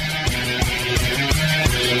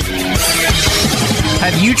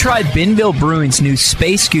 Have you tried Benville Brewing's new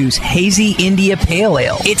Space Goose Hazy India Pale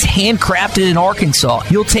Ale? It's handcrafted in Arkansas.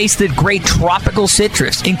 You'll taste the great tropical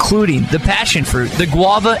citrus, including the passion fruit, the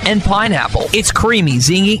guava, and pineapple. It's creamy,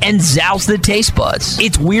 zingy, and zounds the taste buds.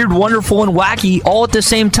 It's weird, wonderful, and wacky all at the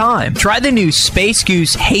same time. Try the new Space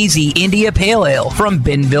Goose Hazy India Pale Ale from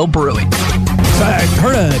Benville Brewing. So I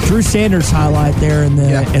heard a Drew Sanders highlight there in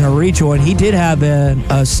a rejoin. He did have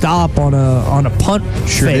a stop on a punt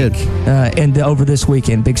fake over this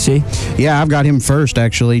weekend. Big C. Yeah, I've got him first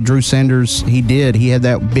actually. Drew Sanders, he had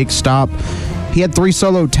that big stop. He had 3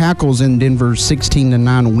 solo tackles in Denver's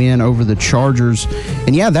 16-9 win over the Chargers,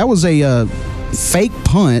 and yeah, that was a fake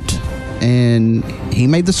punt. And he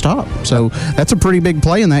made the stop. So that's a pretty big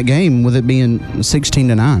play in that game with it being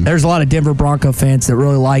 16-9. There's a lot of Denver Bronco fans that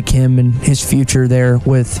really like him and his future there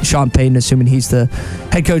with Sean Payton, assuming he's the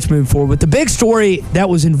head coach moving forward. But the big story that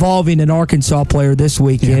was involving an Arkansas player this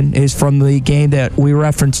weekend is from the game that we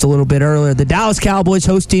referenced a little bit earlier. The Dallas Cowboys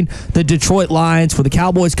hosting the Detroit Lions, where the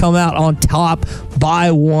Cowboys come out on top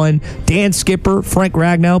by 1. Dan Skipper, Frank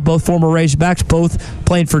Ragnow, both former Razorbacks, both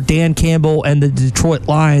playing for Dan Campbell and the Detroit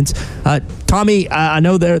Lions. Tommy, I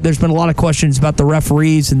know there's been a lot of questions about the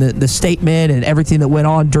referees and the statement and everything that went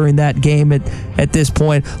on during that game at this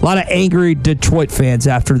point. A lot of angry Detroit fans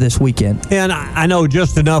after this weekend. And I know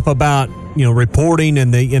just enough about reporting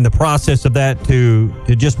and the process of that to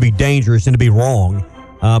just be dangerous and to be wrong.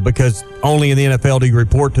 Because only in the NFL do you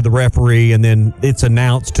report to the referee and then it's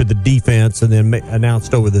announced to the defense and then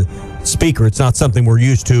announced over the speaker. It's not something we're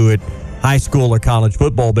used to at high school or college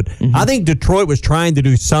football. But I think Detroit was trying to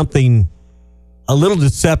do something a little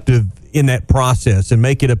deceptive in that process and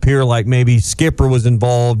make it appear like maybe Skipper was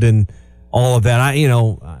involved in all of that.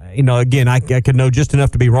 Again, I could know just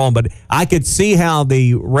enough to be wrong, but I could see how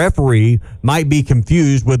the referee might be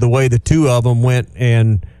confused with the way the two of them went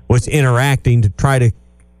and was interacting to try to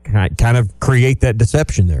kind of create that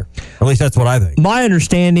deception there. At least that's what I think. My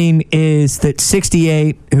understanding is that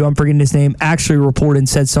 68, who I'm forgetting his name, actually reported and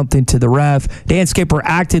said something to the ref. Dan Skipper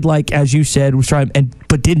acted like, as you said, was trying,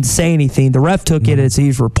 but didn't say anything. The ref took it as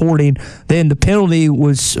he's reporting. Then the penalty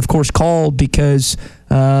was, of course, called because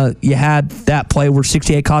you had that play where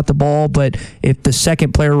 68 caught the ball, but if the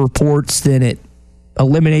second player reports, then it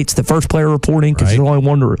eliminates the first player reporting because there's only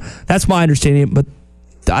one. That's my understanding, but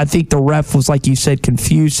I think the ref was, like you said,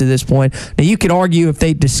 confused at this point. Now, you could argue if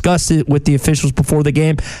they discussed it with the officials before the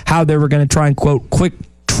game, how they were going to try and, quote, quick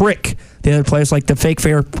trick the other players, like the fake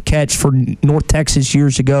fair catch for North Texas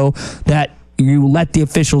years ago, that you let the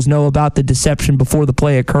officials know about the deception before the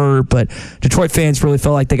play occurred. But Detroit fans really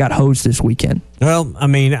felt like they got hosed this weekend. Well, I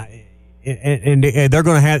mean, and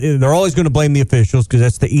they're always going to blame the officials because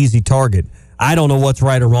that's the easy target. I don't know what's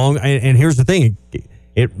right or wrong. And here's the thing.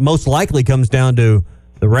 It most likely comes down to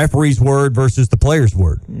the referee's word versus the player's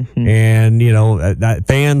word. And,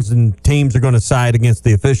 fans and teams are going to side against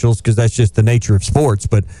the officials because that's just the nature of sports.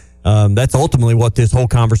 But that's ultimately what this whole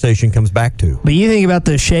conversation comes back to. But you think about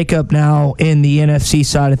the shakeup now in the NFC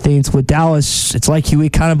side of things with Dallas, it's like we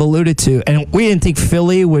kind of alluded to. And we didn't think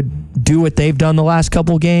Philly would do what they've done the last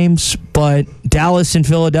couple of games, but Dallas and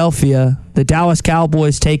Philadelphia, the Dallas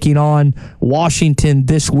Cowboys taking on Washington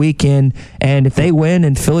this weekend, and if they win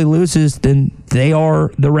and Philly loses, then they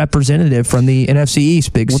are the representative from the NFC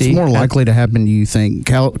East, Big C. What's more likely to happen, do you think?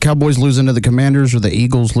 Cowboys losing to the Commanders or the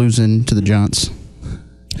Eagles losing to the Giants?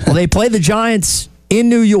 Well, they play the Giants in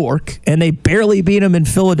New York, and they barely beat them in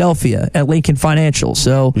Philadelphia at Lincoln Financial.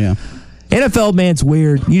 So, NFL, man, it's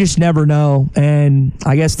weird. You just never know. And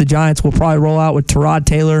I guess the Giants will probably roll out with Tyrod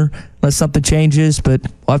Taylor unless something changes, but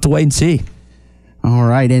we'll have to wait and see. All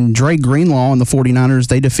right, and Dre Greenlaw and the 49ers,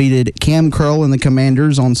 they defeated Cam Curl and the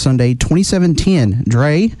Commanders on Sunday 27-10.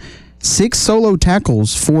 Dre, 6 solo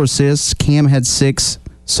tackles, 4 assists. Cam had 6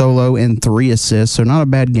 solo and 3 assists, so not a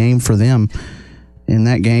bad game for them in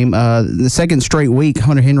that game. The second straight week,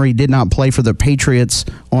 Hunter Henry did not play for the Patriots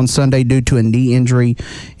on Sunday due to a knee injury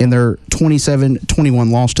in their 27-21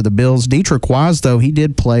 loss to the Bills. Deatrich Wise, though, he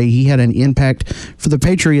did play. He had an impact for the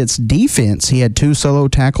Patriots defense. He had 2 solo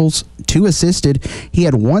tackles, 2 assisted. He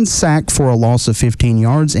had 1 sack for a loss of 15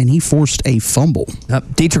 yards, and he forced a fumble.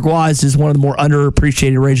 Deatrich Wise is one of the more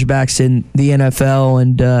underappreciated Razorbacks in the NFL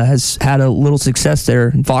and has had a little success there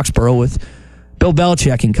in Foxborough with Bill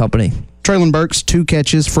Belichick and company. Traylon Burks, 2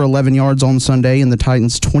 catches for 11 yards on Sunday in the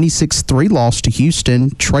Titans' 26-3 loss to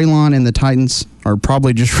Houston. Traylon and the Titans are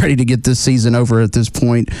probably just ready to get this season over at this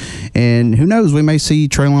point. And who knows, we may see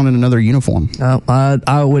Traylon in another uniform.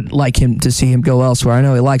 I would like him to see him go elsewhere. I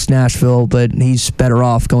know he likes Nashville, but he's better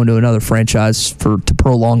off going to another franchise to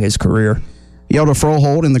prolong his career. Yelda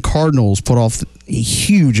Froholt and the Cardinals put off a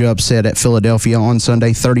huge upset at Philadelphia on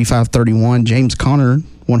Sunday, 35-31. James Conner,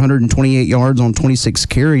 128 yards on 26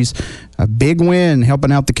 carries. A big win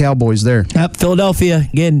helping out the Cowboys there. Philadelphia,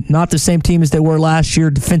 again, not the same team as they were last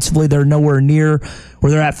year. Defensively, they're nowhere near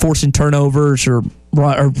where they're at forcing turnovers or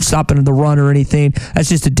stopping the run or anything. That's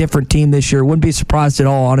just a different team this year. Wouldn't be surprised at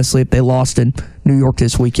all, honestly, if they lost in New York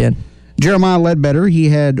this weekend. Jeremiah Ledbetter, he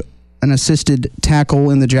had an assisted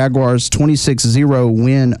tackle in the Jaguars' 26-0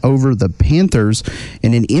 win over the Panthers.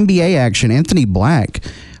 And in NBA action, Anthony Black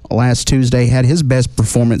last Tuesday had his best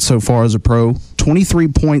performance so far as a pro, 23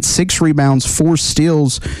 points, 6 rebounds, 4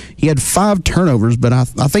 steals. He had 5 turnovers, but I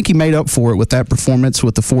think he made up for it with that performance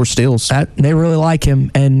with the 4 steals. They really like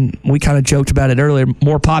him, and we kind of joked about it earlier.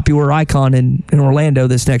 More popular icon in Orlando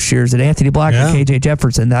this next year. Is it Anthony Black or KJ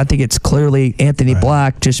Jefferson? I think it's clearly Anthony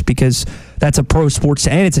Black, just because that's a pro sports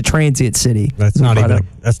and it's a transient city. That's not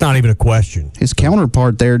even a question. His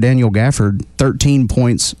counterpart there, Daniel Gafford, 13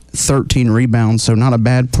 points, 13 rebounds, so not a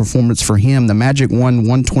bad performance for him. The Magic won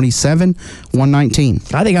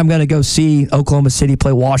 127-119. I think I'm going to go see Oklahoma City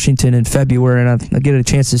play Washington in February, and I get a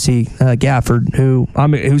chance to see Gafford,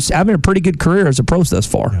 who's having a pretty good career as a pro thus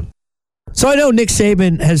far. Yeah. So I know Nick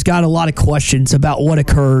Saban has got a lot of questions about what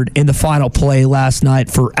occurred in the final play last night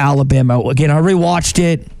for Alabama. Again, I rewatched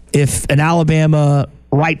it. If an Alabama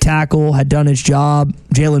right tackle had done his job,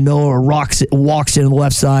 Jalen Miller walks in on the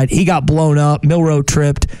left side. He got blown up. Milroe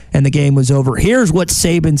tripped, and the game was over. Here's what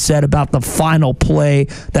Saban said about the final play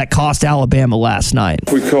that cost Alabama last night.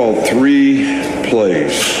 We called 3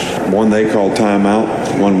 plays. One they called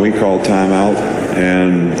timeout, one we called timeout,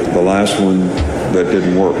 and the last one that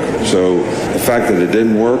didn't work. So the fact that it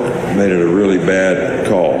didn't work made it a really bad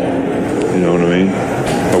call. You know what I mean?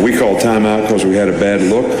 But we called timeout because we had a bad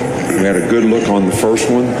look. We had a good look on the first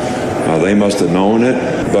one. They must have known it.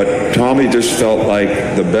 But Tommy just felt like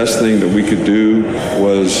the best thing that we could do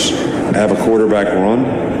was have a quarterback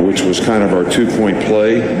run, which was kind of our 2-point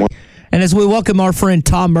play. And as we welcome our friend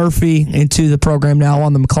Tom Murphy into the program now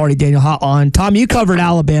on the McLarty Daniel Hotline. Tom, you covered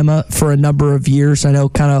Alabama for a number of years. I know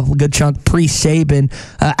kind of a good chunk pre-Saban.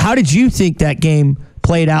 How did you think that game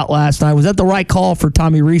played out last night? Was that the right call for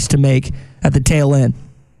Tommy Rees to make at the tail end?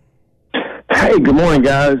 Hey, good morning,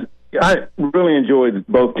 guys. I really enjoyed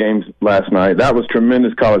both games last night. That was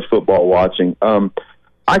tremendous college football watching.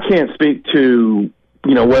 I can't speak to,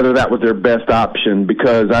 whether that was their best option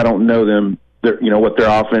because I don't know them, what their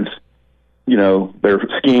offense, their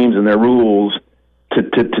schemes and their rules to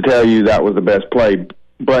tell you that was the best play.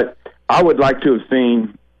 But I would like to have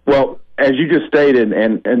seen, well, as you just stated,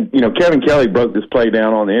 and Kevin Kelly broke this play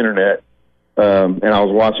down on the internet, and I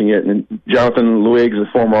was watching it, and Jonathan Luigs, the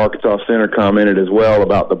former Arkansas center, commented as well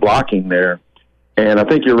about the blocking there. And I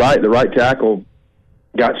think you're right. The right tackle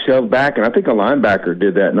got shoved back, and I think a linebacker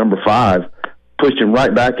did that, number 5, pushed him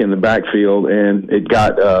right back in the backfield, and it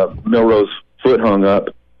got Milroe's foot hung up.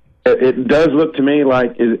 It does look to me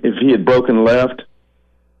like if he had broken left,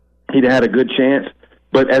 he'd had a good chance.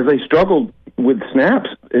 But as they struggled with snaps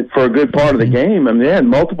for a good part of the game, I mean, they had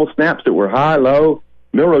multiple snaps that were high, low.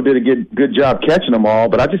 Milroe did a good job catching them all,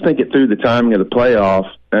 but I just think it threw the timing of the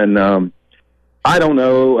playoff. And I don't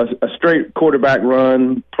know, a straight quarterback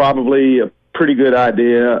run, probably a pretty good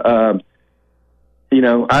idea. I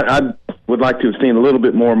would like to have seen a little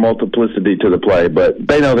bit more multiplicity to the play, but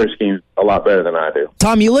they know their schemes a lot better than I do.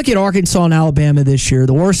 Tom, you look at Arkansas and Alabama this year,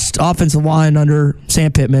 the worst offensive line under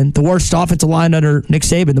Sam Pittman, the worst offensive line under Nick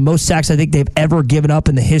Saban, the most sacks I think they've ever given up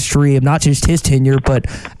in the history of not just his tenure, but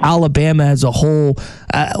Alabama as a whole.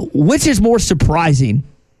 Which is more surprising,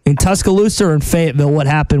 in Tuscaloosa or in Fayetteville, what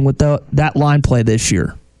happened with that line play this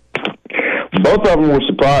year? Both of them were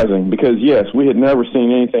surprising because, yes, we had never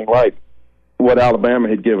seen anything like what Alabama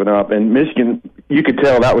had given up, and Michigan, you could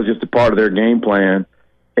tell that was just a part of their game plan,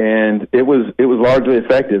 and it was largely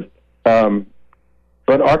effective.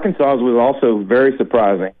 But Arkansas was also very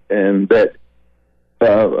surprising, and that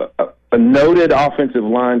a noted offensive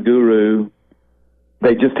line guru,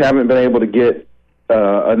 they just haven't been able to get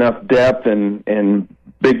enough depth and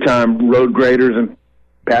big time road graders and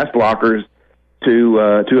pass blockers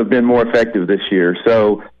to have been more effective this year.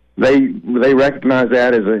 So they recognize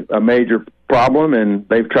that as a major problem, and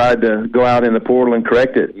they've tried to go out in the portal and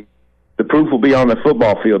correct it. The proof will be on the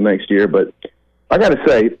football field next year, but I got to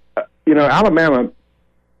say,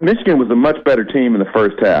 Michigan was a much better team in the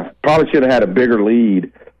first half. Probably should have had a bigger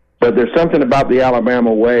lead, but there's something about the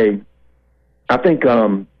Alabama way. I think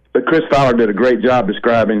Chris Fowler did a great job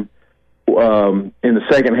describing in the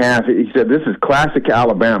second half. He said this is classic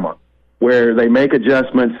Alabama, where they make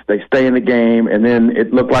adjustments, they stay in the game, and then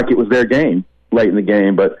it looked like it was their game late in the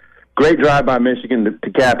game. But great drive by Michigan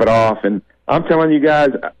to cap it off. And I'm telling you guys,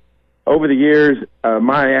 over the years,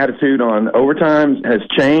 my attitude on overtimes has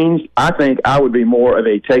changed. I think I would be more of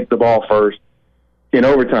a take the ball first in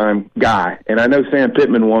overtime guy. And I know Sam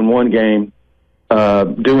Pittman won one game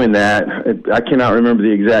doing that. I cannot remember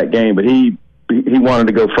the exact game, but he wanted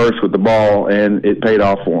to go first with the ball, and it paid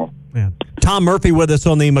off for him. Yeah. Tom Murphy with us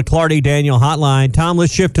on the McLarty Daniel Hotline. Tom,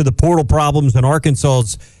 let's shift to the portal problems and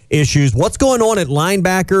Arkansas's issues. What's going on at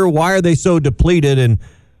linebacker? Why are they so depleted? And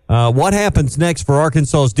what happens next for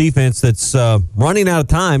Arkansas's defense that's running out of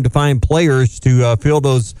time to find players to fill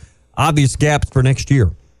those obvious gaps for next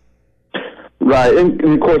year. Right, and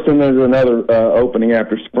of course, then there's another opening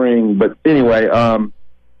after spring. But anyway,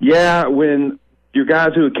 when your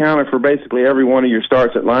guys who accounted for basically every one of your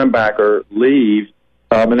starts at linebacker leave,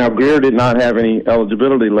 and now Greer did not have any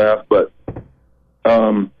eligibility left, but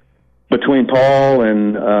between Paul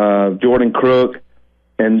and Jordan Crook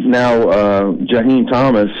and now Jaheim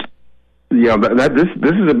Thomas,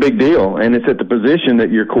 this is a big deal, and it's at the position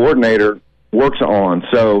that your coordinator works on.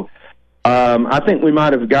 So I think we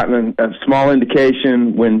might have gotten a small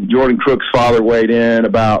indication when Jordan Crook's father weighed in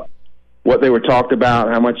about what they were talked about,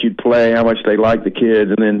 how much you'd play, how much they liked the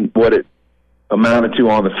kids, and then what it amounted to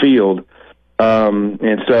on the field.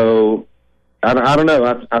 And so I don't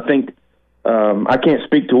know. I think I can't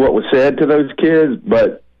speak to what was said to those kids,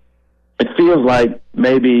 but it feels like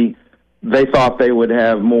maybe they thought they would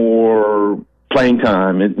have more playing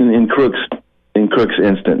time in Crook's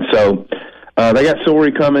instance. So they got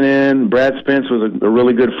Sorey coming in. Brad Spence was a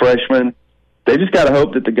really good freshman. They just got to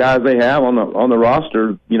hope that the guys they have on the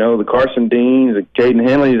roster, the Carson Deans, the Caden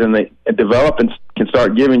Henleys, and they develop and can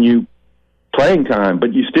start giving you playing time.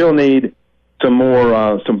 But you still need some more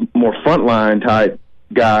frontline type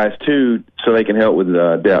guys too, so they can help with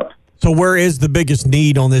depth. So where is the biggest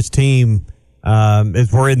need on this team?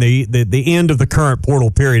 As we're in the end of the current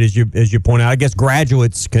portal period, as you point out, I guess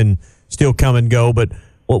graduates can still come and go, but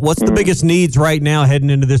what's the biggest needs right now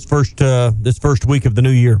heading into this first week of the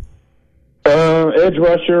new year? Edge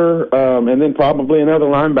rusher, and then probably another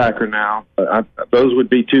linebacker now. Those would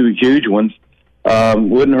be two huge ones.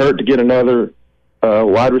 Wouldn't hurt to get another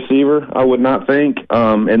wide receiver, I would not think.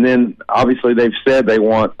 And then obviously they've said they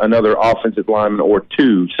want another offensive lineman or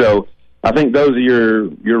two. So I think those are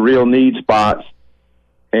your real need spots.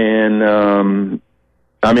 And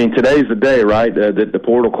today's the day, right, that the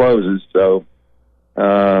portal closes. So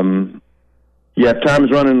time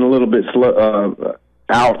is running a little bit slow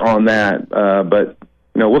out on that, but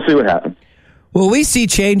we'll see what happens. Will we see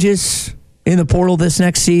changes in the portal this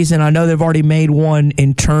next season? I know they've already made one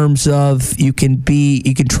in terms of you can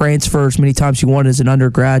transfer as many times you want as an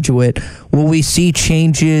undergraduate. Will we see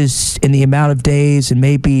changes in the amount of days and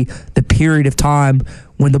maybe the period of time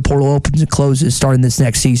when the portal opens and closes starting this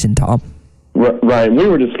next season, Tom? Right. We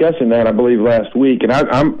were discussing that, I believe, last week, and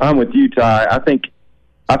I'm with you, Ty. I think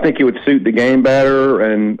it would suit the game better,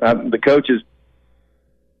 and the coaches,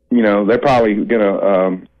 they're probably going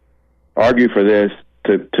to argue for this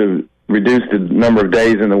to reduce the number of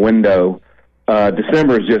days in the window.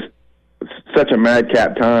 December is just such a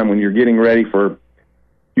madcap time when you're getting ready for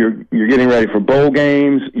bowl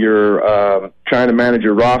games. You're trying to manage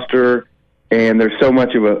your roster, and there's so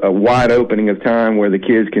much of a wide opening of time where the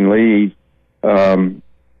kids can leave.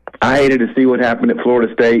 I hated to see what happened at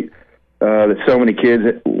Florida State. That so many kids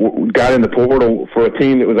got in the portal for a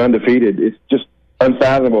team that was undefeated. It's just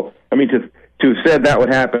unfathomable. I mean, to have said that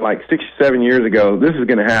would happen like 6 or 7 years ago, this is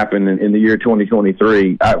going to happen in the year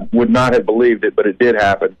 2023. I would not have believed it, but it did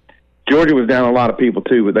happen. Georgia was down a lot of people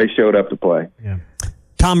too, but they showed up to play. Yeah.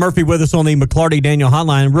 Tom Murphy with us on the McLarty Daniel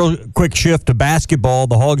Hotline. Real quick shift to basketball.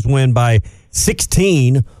 The Hogs win by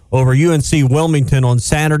 16 over UNC Wilmington on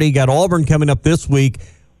Saturday. Got Auburn coming up this week.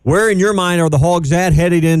 Where in your mind are the Hogs at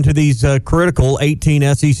headed into these critical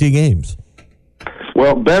 18 SEC games?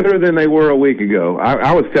 Well, better than they were a week ago.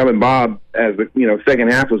 I was telling Bob as the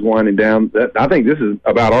second half was winding down that I think this is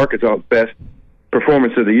about Arkansas's best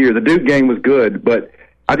performance of the year. The Duke game was good, but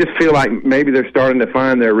I just feel like maybe they're starting to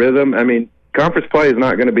find their rhythm. I mean, conference play is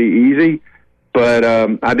not going to be easy, but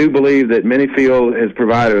I do believe that Minifield has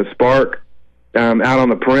provided a spark out on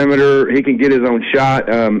the perimeter. He can get his own shot.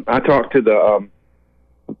 I talked to the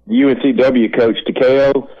UNCW coach,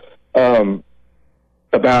 Takeo,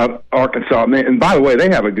 about Arkansas. And by the way, they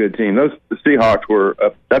have a good team. The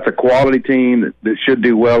Seahawks that's a quality team that should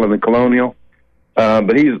do well in the Colonial.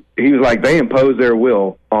 But he was like, they imposed their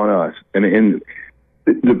will on us. And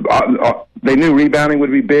they knew rebounding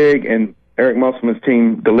would be big, and Eric Musselman's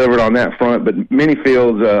team delivered on that front. But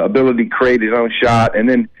Minifield's ability to create his own shot, and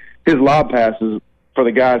then his lob passes for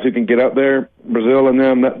the guys who can get up there, Brazil and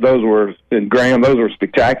them, and Graham, those were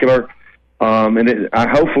spectacular. And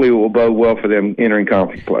hopefully it will bode well for them entering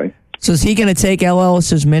conference play. So is he going to take L.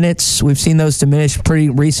 Ellis's minutes? We've seen those diminish pretty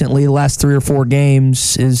recently, the last 3 or 4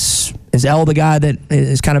 games. Is L the guy that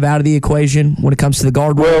is kind of out of the equation when it comes to the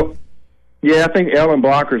guard role? Well, yeah, I think Ellen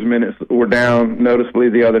Blocker's minutes were down noticeably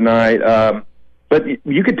the other night. But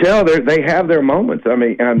you could tell they have their moments. I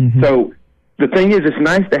mean, so the thing is, it's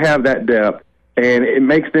nice to have that depth, and it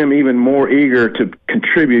makes them even more eager to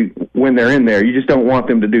contribute when they're in there. You just don't want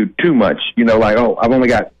them to do too much. Like, I've only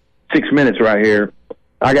got 6 minutes right here.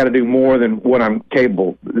 I got to do more than what I'm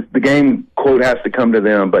capable. The game, quote, has to come to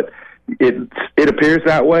them, but it appears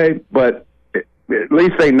that way, but at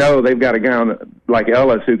least they know they've got a guy like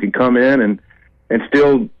Ellis who can come in and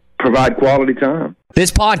still provide quality time.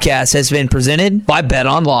 This podcast has been presented by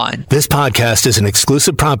BetOnline. This podcast is an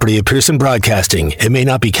exclusive property of Pearson Broadcasting. It may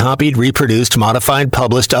not be copied, reproduced, modified,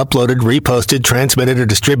 published, uploaded, reposted, transmitted, or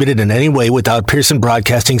distributed in any way without Pearson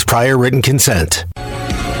Broadcasting's prior written consent.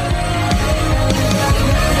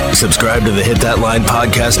 Subscribe to the Hit That Line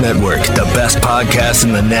Podcast Network, the best podcast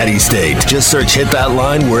in the Natty State. Just search Hit That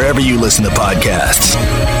Line wherever you listen to podcasts.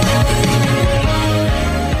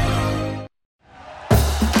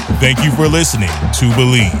 Thank you for listening to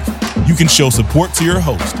Believe. You can show support to your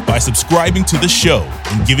host by subscribing to the show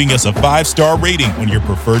and giving us a 5-star rating on your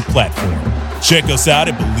preferred platform. Check us out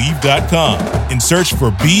at Believe.com and search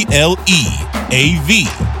for BLEAV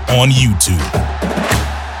on YouTube.